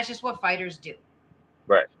 Because that's just what fighters do.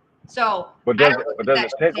 Right. So But I does don't it, but think does that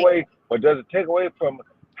it should take take. away? But does it take away from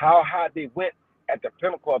how high they went at the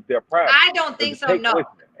pinnacle of their prime? I don't Does think it so. take No, away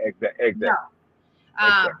from that? Exactly. no. Exactly.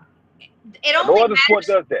 Um, Exactly. it No only other sport matters.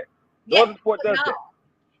 does that. No Yeah, other sport does no. that.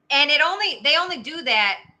 And they only do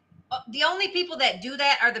that. The only people that do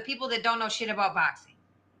that are the people that don't know shit about boxing.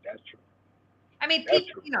 That's true. I mean, That's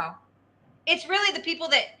people, true. it's really the people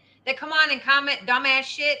that come on and comment dumbass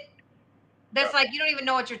shit. That's Yeah. like you don't even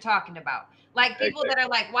know what you're talking about. Like people that Exactly. are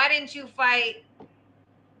like, why didn't you fight?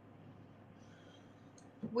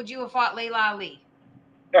 Would you have fought Layla Ali?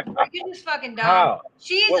 Are you just fucking dumb? How?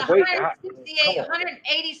 She's What weight? How, 168, come on.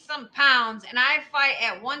 180 some pounds, and I fight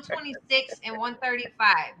at 126 and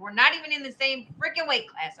 135. We're not even in the same freaking weight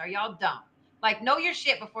class. Are y'all dumb? Like, know your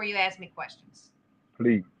shit before you ask me questions.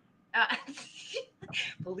 Please. Uh,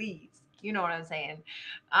 please. You know what I'm saying.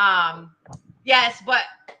 Um, yes, but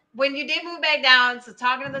when you did move back down, so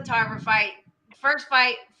talking to the Tarver fight, first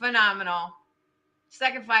fight, phenomenal.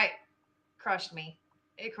 Second fight, crushed me.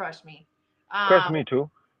 It crushed me. Crush Um, me too.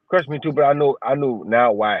 Crush me too. But I knew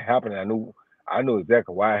now why it happened. I knew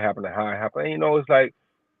exactly why it happened and how it happened. And, it's like,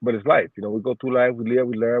 but it's life. We go through life. We live.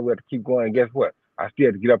 We learn. We have to keep going. And guess what? I still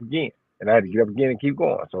had to get up again, and I had to get up again and keep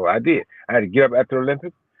going. So I did. I had to get up after the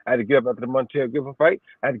Olympics. I had to get up after the Montreal Griffin fight.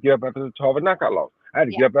 I had to get up after the Tarver knockout loss. I had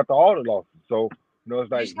to yeah. get up after all the losses. So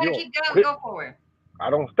it's You like just you gotta don't keep going and quit. go forward.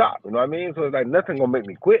 I don't stop. You know what I mean? So it's like nothing gonna make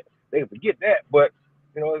me quit. They can forget that, but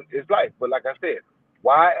it's life. But like I said,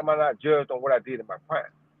 why am I not judged on what I did in my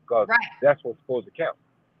prime? Because Right. that's what's supposed to count.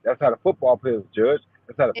 That's how the football players are judged.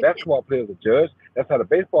 That's how the It is. basketball players are judged. That's how the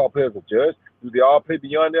baseball players are judged. Do they all play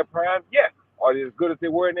beyond their prime? Yes. Are they as good as they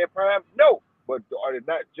were in their prime? No. But are they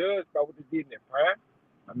not judged by what they did in their prime?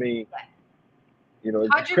 I mean,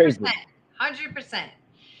 it's just Hundred crazy to percent. me. 100%.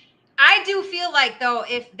 I do feel like though,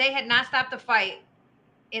 if they had not stopped the fight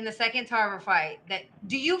in the second Tarver fight, that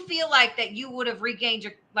do you feel like that you would have regained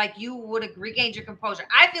your composure?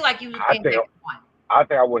 I feel like you I came think back and won. I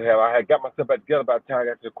think I would have. I had got myself back together by the time I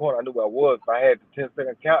got to the corner. I knew where I was. If I had the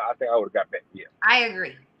 10-second count, I think I would have got back. Yeah. I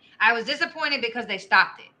agree. I was disappointed because they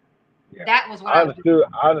stopped it. Yeah. That was what I I was.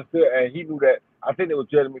 understood, and he knew that. I think they were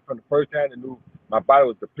judging me from the first time. They knew my body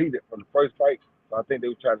was depleted from the first fight, so I think they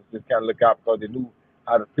were trying to just kind of look out because they knew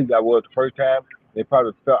how depleted I was the first time. They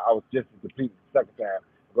probably felt I was just as depleted the second time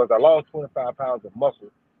because I lost 25 pounds of muscle.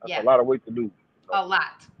 That's a lot of weight to lose. You know? A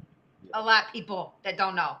lot. Yeah. A lot. People that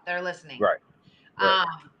don't know, they're listening. Right. I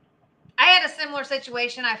had a similar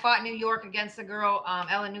situation. I fought in New York against a girl,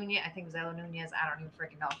 Ella Nunez. I think it was Ella Nunez. I don't even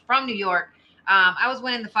freaking know. From New York. I was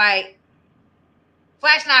winning the fight.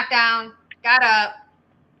 Flash knockdown. Got up.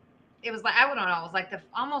 It was like, I don't know. It was like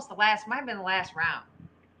almost the last, might have been the last round.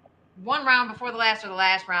 One round before the last or the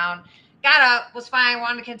last round. Got up, was fine,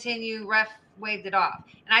 wanted to continue. Ref waved it off.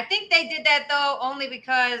 And I think they did that though only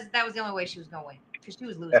because that was the only way she was going to win. Because she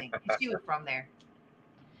was losing. She was from there.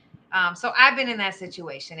 So I've been in that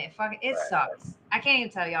situation. It sucks. I can't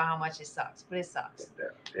even tell y'all how much it sucks, but it sucks.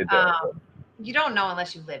 It does. You don't know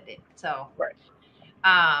unless you've lived it. So right.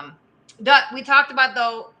 We've talked about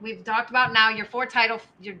now your four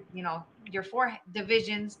your four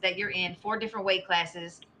divisions that you're in, 4 different weight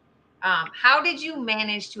classes. How did you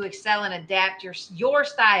manage to excel and adapt your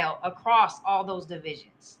style across all those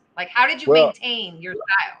divisions? Like, how did you maintain your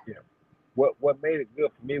style? Yeah. What made it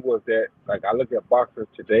good for me was that, like, I look at boxers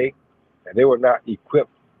today, and they were not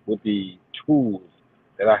equipped with the tools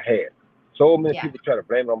that I had. So many people try to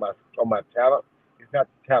blame it on my talent. It's not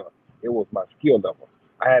the talent; it was my skill level.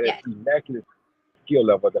 I had an immaculate skill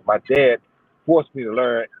level that my dad forced me to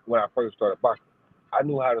learn when I first started boxing. I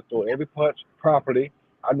knew how to throw every punch properly.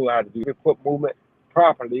 I knew how to do every foot movement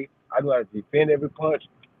properly. I knew how to defend every punch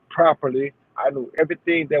properly. I knew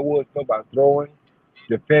everything that was about throwing,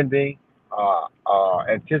 defending,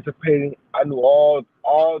 anticipating. I knew all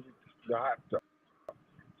the hot stuff.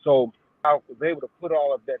 So I was able to put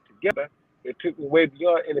all of that together. It took me way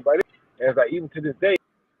beyond anybody else. And it's like, even to this day,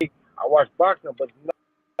 I watch boxing, but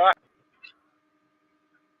not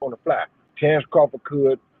on the fly. Chance Crawford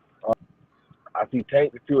could. I see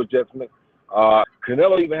Tank with few adjustments.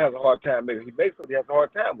 Canelo even has a hard time making. He basically has a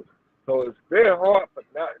hard time with it. So it's very hard, but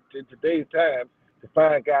not in today's time, to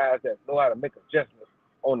find guys that know how to make adjustments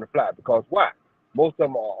on the fly. Because why? Most of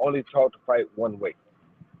them are only taught to fight one way.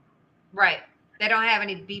 Right. They don't have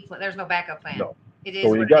any B plan. There's no backup plan. No. It is.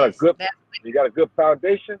 So you got a good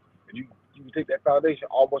foundation, and you can take that foundation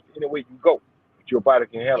almost any way you go, but your body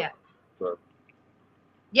can handle it. So.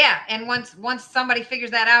 Yeah, and once somebody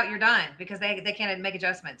figures that out, you're done because they can't make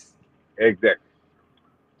adjustments. Exactly.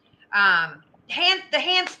 The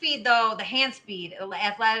hand speed,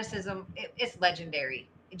 athleticism, it's legendary,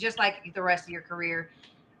 just like the rest of your career.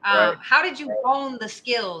 Right. How did you hone the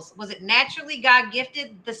skills? Was it naturally God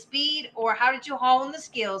gifted, the speed, or how did you hone the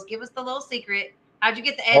skills? Give us the little secret. How'd you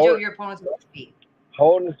get the edge over your opponents with the speed?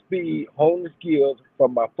 Hone the speed, hone the skills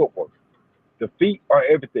from my footwork. The feet are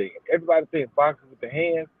everything. Everybody thinks boxing with the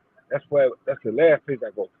hands. That's the last place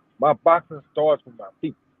I go. My boxing starts with my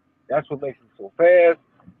feet. That's what makes me so fast.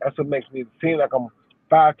 That's what makes me seem like I'm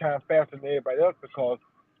 5 times faster than everybody else, because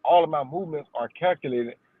all of my movements are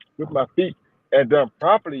calculated with my feet and done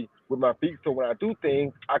properly with my feet. So when I do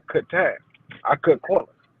things, I cut time. I cut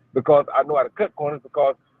corners because I know how to cut corners,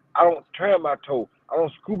 because I don't turn my toe. I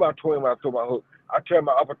don't screw my toe in when I throw my hook. I turn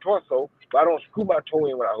my upper torso, but I don't screw my toe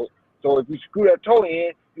in when I hook. So if you screw that toe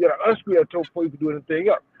in, you got to unscrew that toe before you can do anything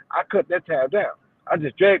else. I cut that time down. I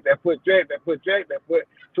just drag that foot.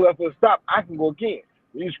 So if it stops, I can go again.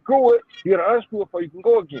 When you screw it, you got to unscrew it before you can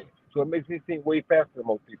go again. So it makes me seem way faster than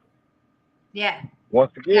most people. Yeah.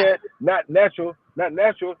 Once again, not natural.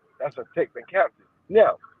 That's a technicality.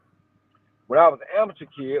 Now, when I was an amateur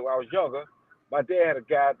kid, when I was younger, my dad had a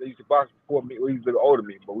guy that used to box before me. Well, he was a little older than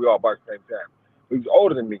me, but we all boxed at the same time. He was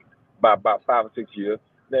older than me by about 5 or 6 years.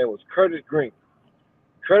 His name was Curtis Green.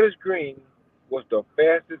 Curtis Green was the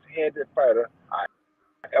fastest handed fighter I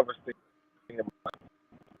ever seen in my life.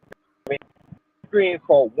 I mean, Green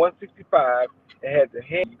fought 165 and had the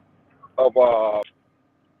hand of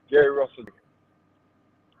Gary Russell.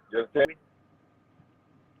 You understand me?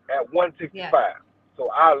 At 165. Yeah. So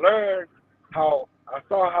I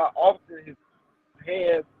saw how often his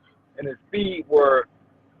hands and his speed were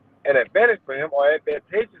an advantage for him, or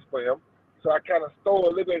advantageous for him. So I kind of stole a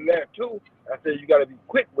little bit of that too. I said, you got to be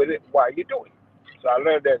quick with it while you're doing it. So I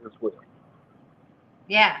learned that as well.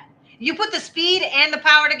 Yeah. You put the speed and the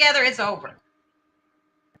power together, it's over.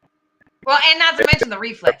 Well, and not to mention the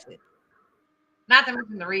reflexes. Not to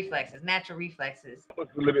mention the reflexes, natural reflexes.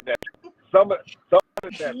 It's a little bit natural. Some of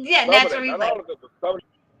that, Yeah, some of natural that, not reflex. all of it, but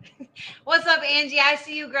some. What's up, Angie? I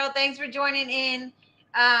see you, girl. Thanks for joining in.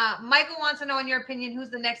 Michael wants to know, in your opinion, who's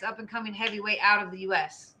the next up and coming heavyweight out of the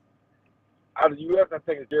U.S.? Out of the U.S., I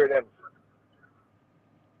think it's Jared Anderson.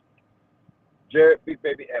 Jared Big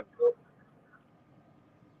Baby Anderson.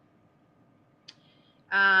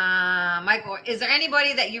 Michael, is there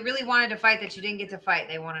anybody that you really wanted to fight that you didn't get to fight?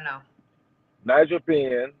 They want to know. Nigel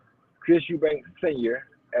Penn, Chris Eubanks Sr.,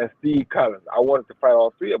 and Steve Collins. I wanted to fight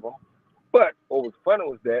all three of them, but what was funny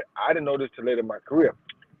was that I didn't know this till later in my career.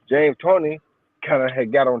 James Toney kind of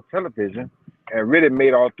had got on television and really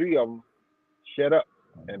made all three of them shut up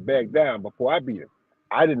and back down before I beat him.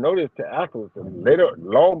 I didn't know this till afterwards, later,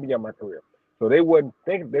 long beyond my career. So they wouldn't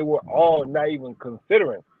think, they were all not even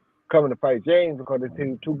considering coming to fight James because they think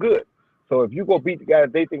he's too good. So if you go beat the guy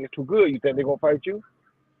that they think is too good, you think they're going to fight you?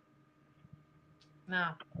 No.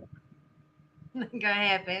 Not gonna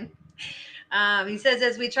happen. He says,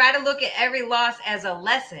 as we try to look at every loss as a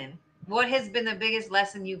lesson, what has been the biggest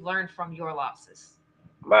lesson you've learned from your losses?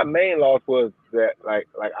 My main loss was that, like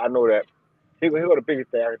I know that, here go the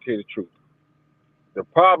biggest thing, I can tell you the truth. The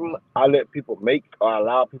problem I let people make or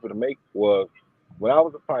allow people to make was when I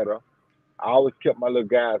was a fighter, I always kept my little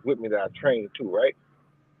guys with me that I trained too, right?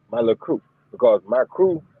 My little crew. Because my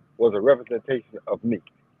crew was a representation of me.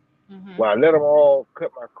 Mm-hmm. When I let them all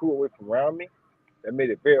cut my crew away from around me, that made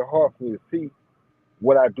it very hard for me to see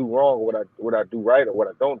what I do wrong, or what I do right, or what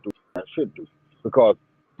I don't do, what I should do. Because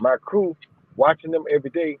my crew, watching them every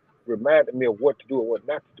day, reminded me of what to do and what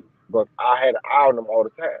not to do. Because I had an eye on them all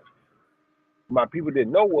the time. My people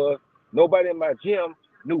didn't know was nobody in my gym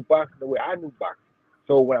knew boxing the way I knew boxing.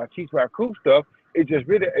 So when I teach my crew stuff, it's just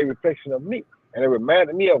really a reflection of me. And it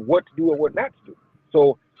reminded me of what to do and what not to do.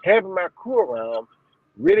 So having my crew around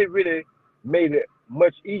really, really made it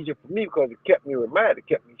much easier for me because it kept me reminded, it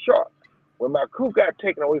kept me sharp. When my crew got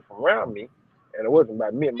taken away from around me, and it wasn't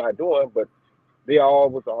by me and my doing, but they all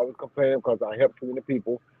was always complaining because I helped too many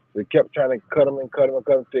people. They kept trying to cut them and cut them and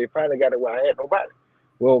cut them until they finally got it where I had nobody.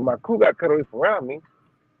 Well, my crew got cut away from around me.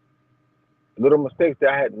 Little mistakes that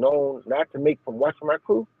I had known not to make from watching my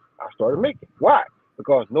crew, I started making. Why?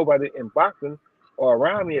 Because nobody in boxing or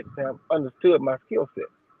around me at the time understood my skill set.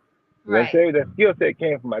 You know what I'm saying? That skill set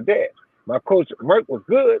came from my dad. My coach, Merck, was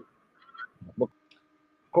good, but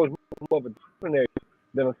Coach Merck was more of a disciplinary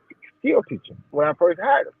than a skill teacher. When I first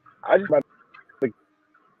hired him, I just my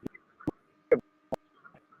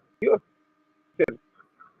skill set,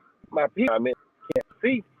 my people, I mean, can't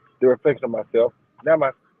see the reflection of myself. Now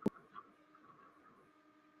my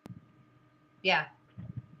Yeah.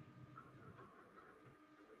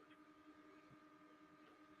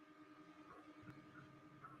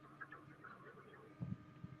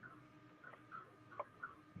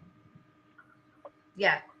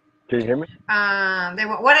 Yeah. Can you hear me? They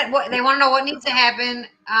want what they want to know what needs to happen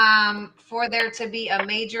for there to be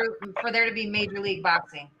major league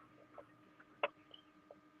boxing.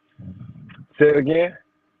 Say it again.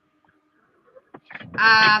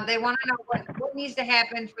 They want to know what needs to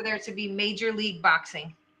happen for there to be major league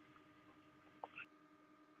boxing.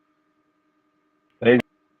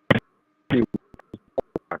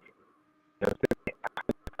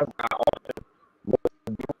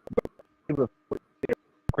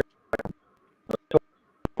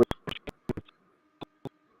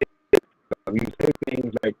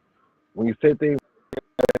 When you say things,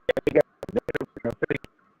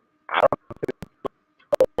 I don't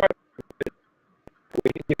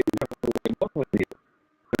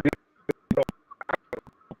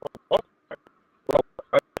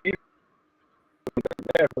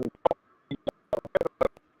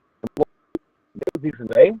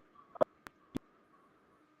name.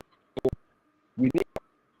 We need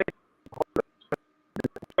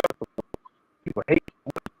people hate.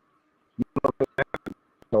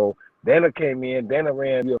 So Dana came in, Dana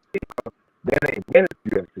ran UFC, Dana invented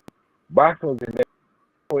UFC. Boxing was in there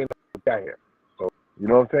when he got here. So you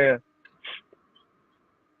know what I'm saying?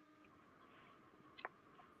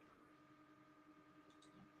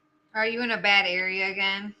 Are you in a bad area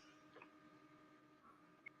again?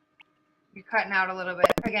 You're cutting out a little bit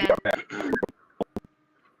again.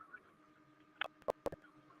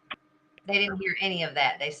 They didn't hear any of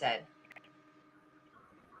that, they said.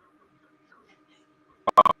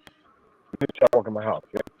 I walk in my house.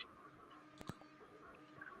 Yeah.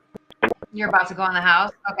 You're about to go in the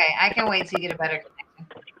house? Okay, I can wait till you get a better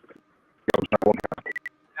connection. All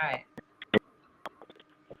right.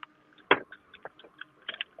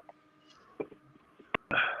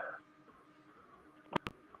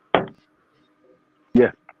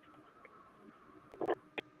 Yeah.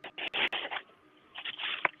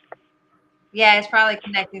 Yeah, it's probably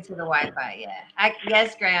connecting to the Wi-Fi. Yeah.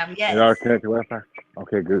 Yes, Graham. It all Yes. connected to Wi-Fi?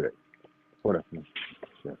 Okay, good. What else?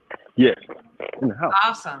 Yes. In the house.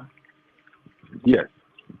 Awesome. Yes.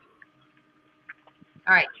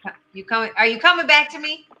 All right. You coming? Are you coming back to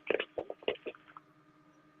me?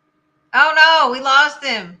 Oh no, we lost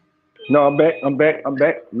him. No, I'm back. I'm back. I'm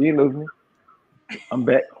back. You ain't losing me. I'm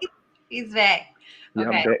back. He's back. Yeah, I'm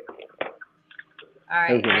Okay. back. All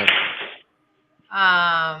right.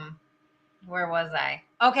 Where was I?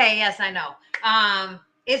 Okay, yes, I know.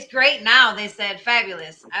 It's great now. They said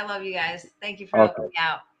fabulous. I love you guys. Thank you for helping me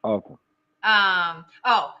out. Awesome.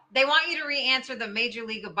 Oh, they want you to re-answer the Major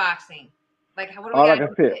League of Boxing. Like, what do we All got?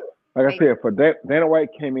 like I said, for Dana White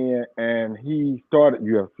came in and he started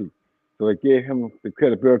UFC, so it gave him the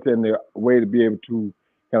credibility and the way to be able to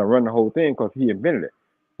kind of run the whole thing because he invented it.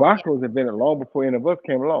 Boxing was invented long before any of us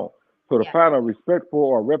came along. So to find a respectful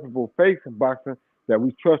or reputable face in boxing that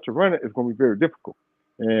we trust to run it is going to be very difficult.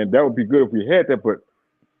 And that would be good if we had that, but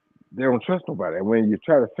they don't trust nobody. And when you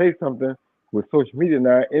try to say something with social media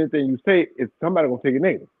now, anything you say, it's somebody gonna take it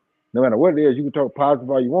negative. No matter what it is, you can talk positive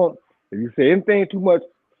all you want. If you say anything too much,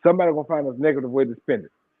 somebody gonna find a negative way to spin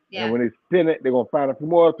it. Yeah. And when they spin it, they're gonna find a few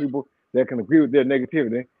more other people that can agree with their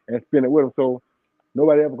negativity and spin it with them. So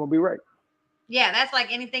nobody ever gonna be right. Yeah, that's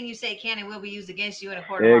like anything you say can and will be used against you in a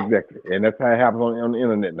court of law. Exactly, and that's how it happens on the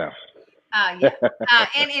internet now. Yeah,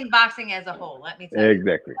 and in boxing as a whole, let me tell you.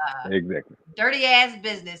 Exactly, exactly. Dirty ass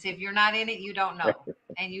business. If you're not in it, you don't know,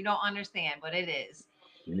 and you don't understand, but it is.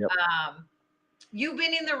 Yep. You've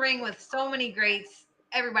been in the ring with so many greats.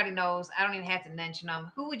 Everybody knows. I don't even have to mention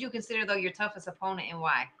them. Who would you consider though your toughest opponent and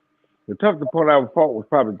why? The toughest opponent I ever fought was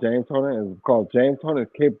probably James Toney, and it's because James Toney is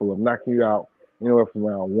capable of knocking you out anywhere from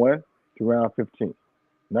round 1 to round 15.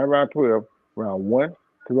 Not round 12, round 1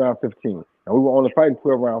 to round 15. And we were only fighting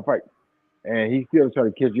 12-round fights. And he still tried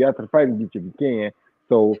to catch you after the fight and get you if he can.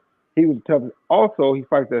 So he was the toughest. Also, he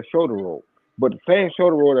fights that shoulder roll. But the same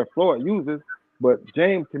shoulder roll that Floyd uses, but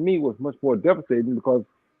James to me was much more devastating because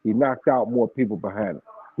he knocked out more people behind him.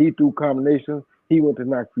 He threw combinations, he went to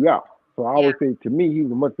knock you out. So I always say to me, he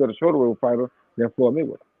was a much better shoulder roll fighter than Floyd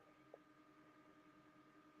Mayweather.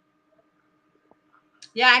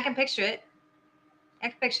 Yeah, I can picture it. I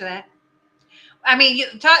can picture that. I mean, you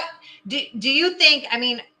talk. Do you think? I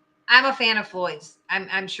mean, I'm a fan of Floyd's.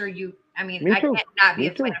 I'm sure you. I mean, Me I too. can't not be Me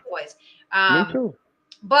a too. fan of Floyd's. Me too.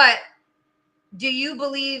 But do you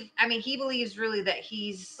believe? I mean, he believes really that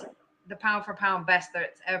he's the pound for pound best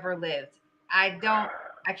that's ever lived. I don't.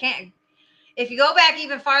 I can't. If you go back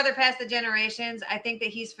even farther past the generations, I think that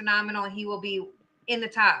he's phenomenal and he will be in the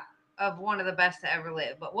top of one of the best to ever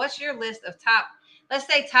live. But what's your list of top? Let's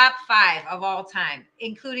say top 5 of all time,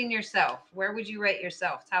 including yourself. Where would you rate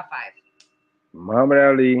yourself? Top 5. Muhammad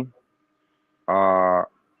Ali. I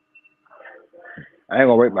ain't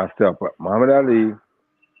gonna rate myself, but Muhammad Ali,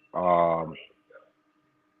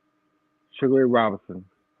 Sugar Ray Robinson,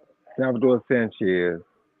 Salvador Sanchez,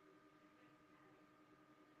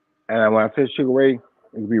 and when I say Sugar Ray, it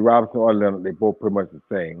could be Robinson or Leonard. They both pretty much the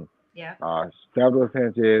same. Yeah. Salvador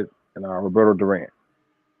Sanchez and Roberto Duran.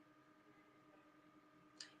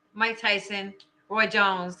 Mike Tyson, Roy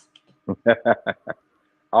Jones.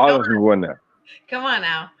 All of them won there. Come on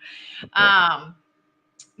now. Okay.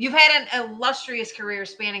 You've had an illustrious career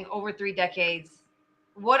spanning over 3 decades.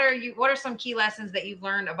 What are some key lessons that you've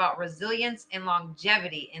learned about resilience and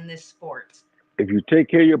longevity in this sport? If you take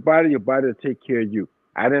care of your body will take care of you.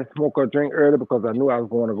 I didn't smoke or drink early because I knew I was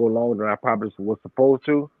going to go longer than I probably was supposed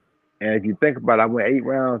to. And if you think about it, I went 8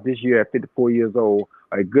 rounds this year at 54 years old,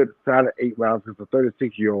 a good solid 8 rounds as a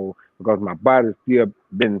 36-year-old because my body's still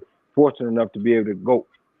been fortunate enough to be able to go.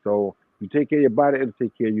 So if you take care of your body, it'll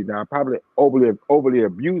take care of you. Now, I probably overly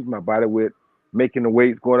abused my body with making the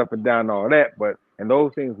weights, going up and down and all that, and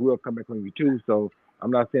those things will come back on you too. So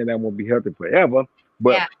I'm not saying that won't be healthy forever,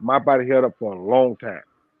 but my body held up for a long time.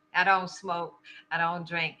 I don't smoke. I don't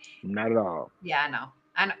drink. Not at all. Yeah, I know.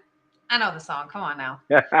 I know the song. Come on now.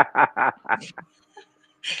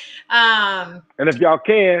 And if y'all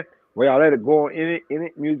can, y'all let it go on any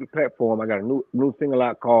music platform. I got a new single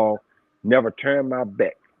out called "Never Turn My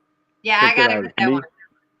Back." Yeah, I gotta get that one.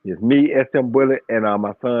 It's me, SM Bullet, and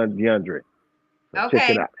my son DeAndre. So okay. Check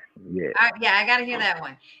it out. Yeah. I gotta hear that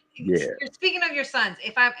one. Yeah. Speaking of your sons,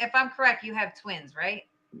 if I'm correct, you have twins, right?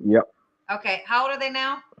 Yep. Okay. How old are they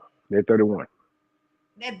now? They're 31.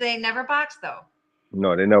 They never boxed though.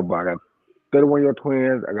 No, they never boxed. I got 31-year-old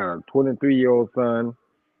twins. I got a 23-year-old son,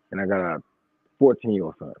 and I got a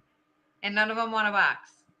 14-year-old son. And none of them want to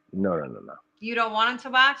box. No. You don't want them to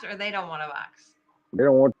box, or they don't want to box? They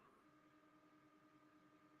don't want.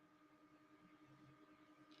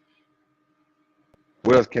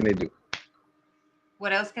 What else can they do?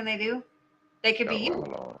 What else can they do? They could be you.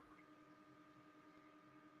 Hold on.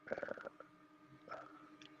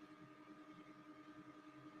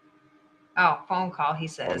 Oh, phone call, he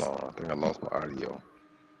says. Hold on. I think I lost my audio.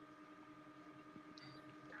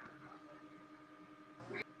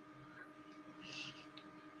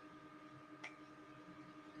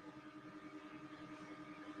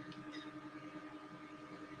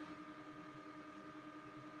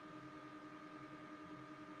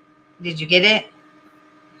 Did you get it?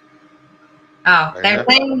 Oh,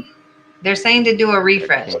 they're saying to do a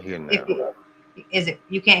refresh. I can't hear now. Is it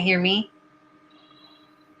you can't hear me?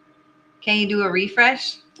 Can you do a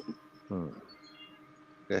refresh?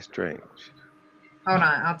 That's strange. Hold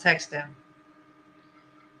on, I'll text him.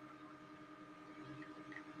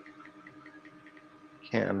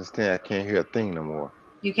 Can't understand. I can't hear a thing no more.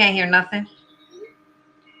 You can't hear nothing?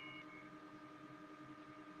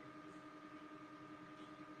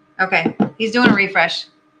 Okay, he's doing a refresh.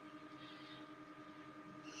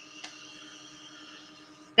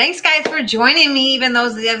 Thanks, guys, for joining me. Even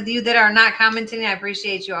those of you that are not commenting, I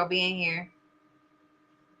appreciate you all being here.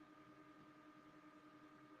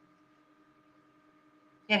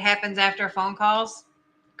 It happens after phone calls.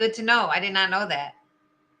 Good to know. I did not know that.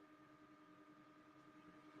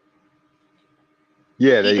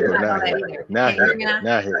 Yeah, there you go. Now hear me.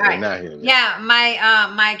 Yeah,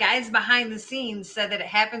 my guys behind the scenes said that it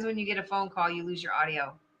happens when you get a phone call, you lose your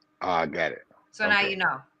audio. Oh, I got it. So now you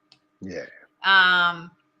know. Yeah.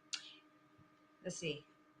 Let's see.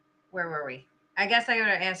 Where were we? I guess I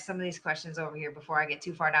gotta ask some of these questions over here before I get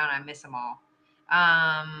too far down. I miss them all.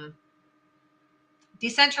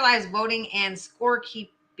 Decentralized voting and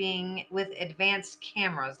scorekeeping with advanced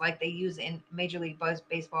cameras like they use in Major League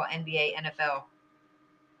Baseball, NBA, NFL.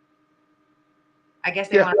 I guess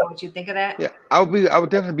they want to know what you think of that. Yeah, I would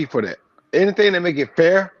definitely be for that. Anything that make it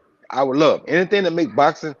fair, I would love. Anything that make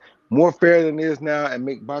boxing more fair than it is now and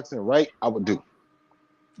make boxing right, I would do.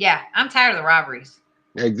 Yeah, I'm tired of the robberies.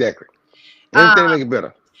 Exactly. Anything to make it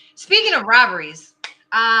better. Speaking of robberies,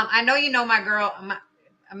 I know you know my girl.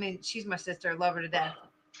 She's my sister. Love her to death.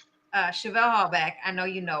 Chevelle Hallback. I know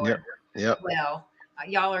you know her. Yep. Well,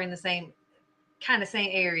 y'all are in the same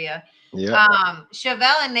area. Yeah.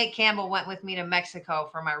 Chevelle and Nate Campbell went with me to Mexico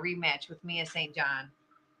for my rematch with Mia St. John.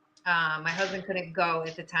 My husband couldn't go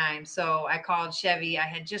at the time, so I called Chevy. I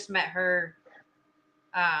had just met her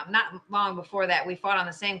not long before that. We fought on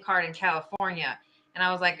the same card in California, and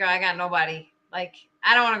I was like, girl, I got nobody. Like,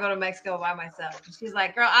 I don't want to go to Mexico by myself. And she's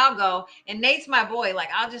like, girl, I'll go. And Nate's my boy. Like,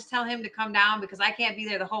 I'll just tell him to come down because I can't be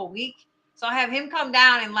there the whole week. So I'll have him come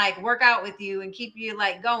down and like work out with you and keep you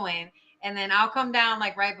like going. And then I'll come down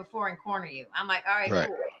like right before and corner you. I'm like, all right,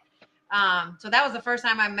 cool. So that was the first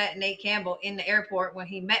time I met Nate Campbell in the airport when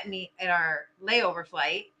he met me at our layover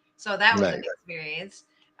flight. So that was an experience.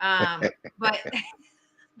 But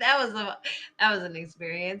that was an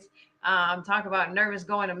experience. Talk about nervous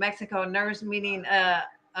going to Mexico, nervous meeting a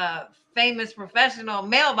famous professional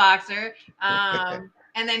male boxer. And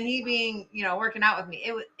then he being, working out with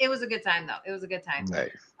me. It was a good time though. It was a good time.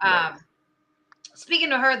 Nice.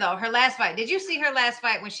 Speaking of her though, her last fight. Did you see her last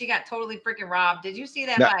fight when she got totally freaking robbed? Did you see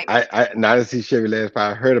that fight? I didn't see Chevy last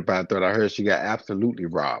fight. I heard about that. I heard she got absolutely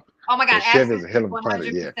robbed. Oh my God, Chevy's a hell of a fighter.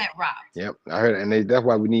 100% robbed. Yep, I heard, and that's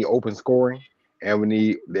why we need open scoring, and we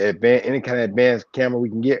need any kind of advanced camera we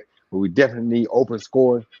can get. But we definitely need open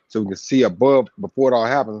scoring so we can see above before it all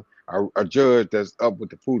happens. A judge that's up with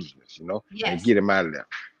the foolishness, and get him out of there.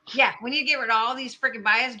 Yeah, we need to get rid of all these freaking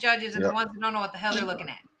biased judges and the ones that don't know what the hell they're looking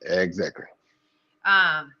at. Exactly.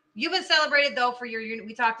 You've been celebrated though for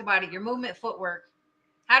we talked about it, your movement footwork.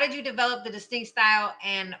 How did you develop the distinct style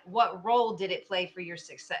and what role did it play for your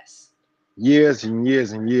success? Years and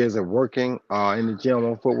years and years of working in the gym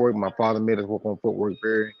on footwork. My father made us work on footwork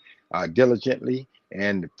very diligently,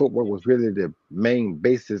 and the footwork was really the main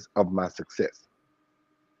basis of my success.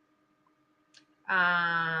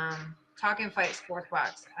 Talking fight sports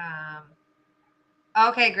box.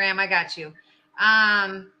 Okay, Graham, I got you.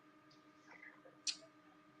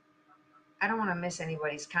 I don't want to miss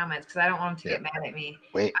anybody's comments because I don't want them to get mad at me.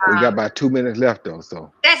 We got about 2 minutes left though,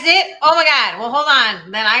 so. That's it? Oh my God. Well, hold on.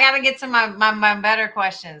 Then I got to get to my better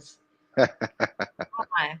questions. Hold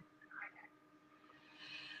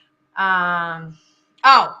on.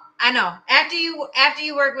 Oh, I know. After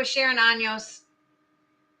you work with Sharon Años,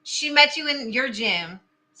 she met you in your gym.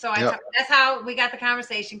 So that's how we got the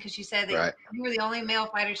conversation because she said that you were the only male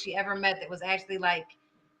fighter she ever met that was actually like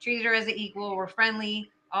treated her as an equal, were friendly,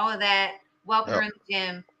 all of that. Welcome her in the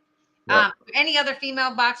gym. Any other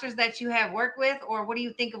female boxers that you have worked with, or what do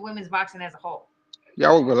you think of women's boxing as a whole? Yeah,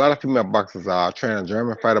 I work with a lot of female boxers. I train a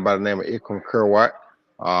German fighter by the name of Ikram Kerwat.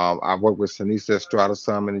 I work with Sanisa Estrada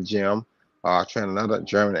some in the gym. I train another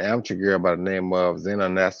German amateur girl by the name of Zena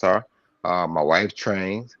Nassar. My wife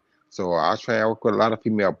trains. So I work with a lot of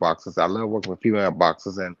female boxers. I love working with female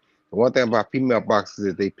boxers. And the one thing about female boxers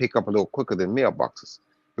is they pick up a little quicker than male boxers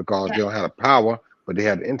because Yeah. they don't have the power, but they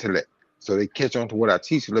have the intellect. So they catch on to what I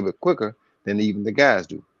teach a little bit quicker than even the guys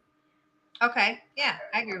do. Okay. Yeah,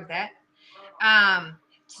 I agree with that.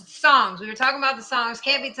 Songs. We were talking about the songs.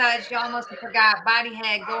 Can't be touched. Y'all must have forgot. Body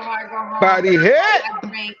head. Go hard. Go home. Body head. I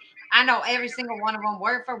drink. I know every single one of them,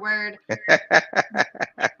 word for word.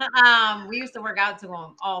 We used to work out to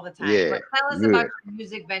them all the time. Yeah, But tell us about good. your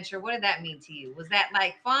music venture. What did that mean to you? Was that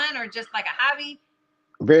like fun or just like a hobby?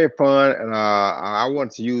 Very fun, and I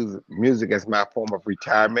want to use music as my form of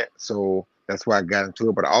retirement, so that's why I got into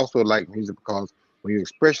it. But I also like music because when you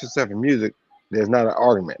express yourself in music, there's not an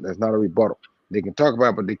argument, there's not a rebuttal. They can talk about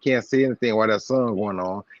it, but they can't say anything while that song going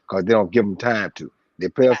on because they don't give them time to. They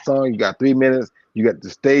play a Yeah. song, you got 3 minutes, you got the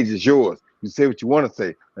stage is yours. You say what you want to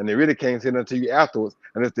say, and they really can't say nothing to you afterwards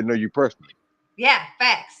unless they know you personally. Yeah,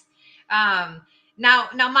 facts. Now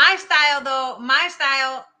my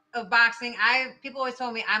style of boxing, people always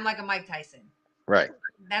told me I'm like a Mike Tyson. Right,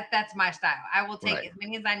 That's my style. I will take right. as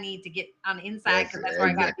many as I need to get on the inside That's because that's where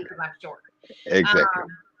I got to be exactly, because I'm short. exactly.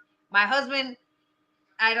 Um, my husband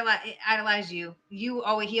idolized you. He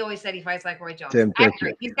always said he fights like Roy Jones. Tim, I thank you.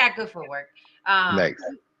 agree. He's got good footwork. Um, Nice.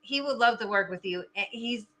 he would love to work with you.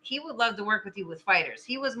 He would love to work with you with fighters.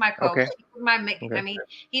 He was my coach. Okay, He was my mitt. I okay. mean,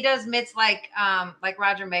 he does mitts like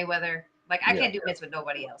Roger Mayweather. Like I Yeah, can't do mitts with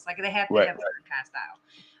nobody else. Like they have to right, have certain kind of style.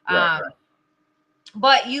 right.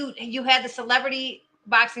 But you had the celebrity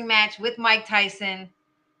boxing match with Mike Tyson.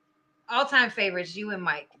 All time favorites, you and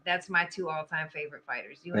Mike. That's my two all time favorite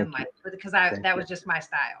fighters, you and Thank you. Mike, because Thank that you. was just my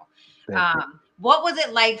style. Thank you. What was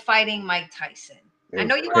it like fighting Mike Tyson? It I was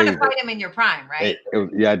know you want to crazy. fight him in your prime, right? It was,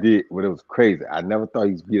 yeah, I did, but it was crazy. I never thought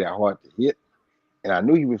he'd be that hard to hit, and I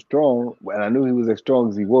knew he was strong, and I knew he was as strong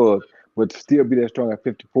as he was, but to still be that strong at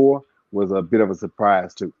 54 was a bit of a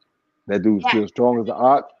surprise too. That dude's Yeah. still strong as an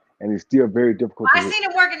ox, and he's still very difficult to I hit. seen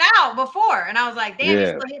him working out before, and I was like, damn, you're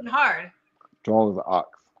Yeah, still hitting hard. strong as an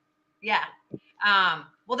ox. Yeah.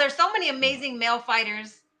 Well, there's so many amazing male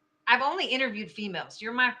fighters. I've only interviewed females.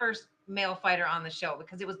 You're my first male fighter on the show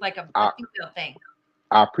because it was like a I, female thing.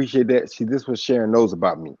 I appreciate that. See, this is what Sharon knows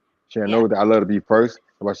about me. Sharon Yeah. knows that I love to be first.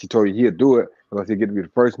 But she told you he'll do it because he'll get to be the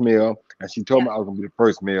first male. And she told Yeah. me I was going to be the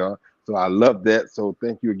first male. So I love that. So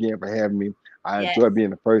thank you again for having me. I Yes. enjoy being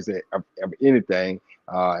the first of anything.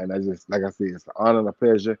 And I just, like I said, it's an honor and a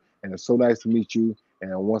pleasure. And it's so nice to meet you.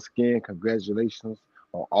 And once again, congratulations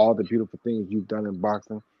on all the beautiful things you've done in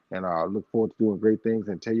boxing. And I look forward to doing great things.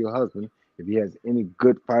 And tell your husband if he has any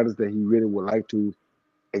good fighters that he really would like to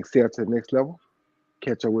excel to the next level,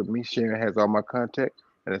 catch up with me. Sharon has all my contact,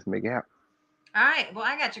 and let's make it happen. All right. Well,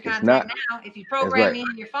 I got your It's contact not. now. If you That's program right. me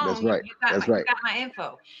on your That's phone, right. That's you right. got my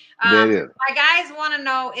info. There it is. My guys want to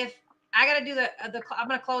know if I got to do the. I'm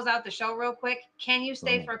going to close out the show real quick. Can you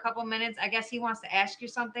stay Mhm. for a couple minutes? I guess he wants to ask you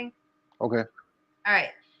something. Okay. All right.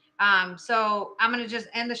 So I'm gonna just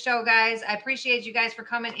end the show, guys. I appreciate you guys for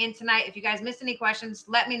coming in tonight. If you guys missed any questions,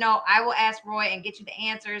 let me know. I will ask Roy and get you the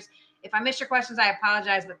answers. If I missed your questions, I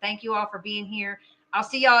apologize, but thank you all for being here. I'll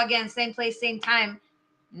see y'all again, same place, same time,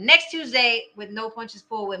 next Tuesday with No Punches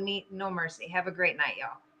Pulled with me, No Mercy. Have a great night,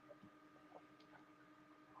 y'all.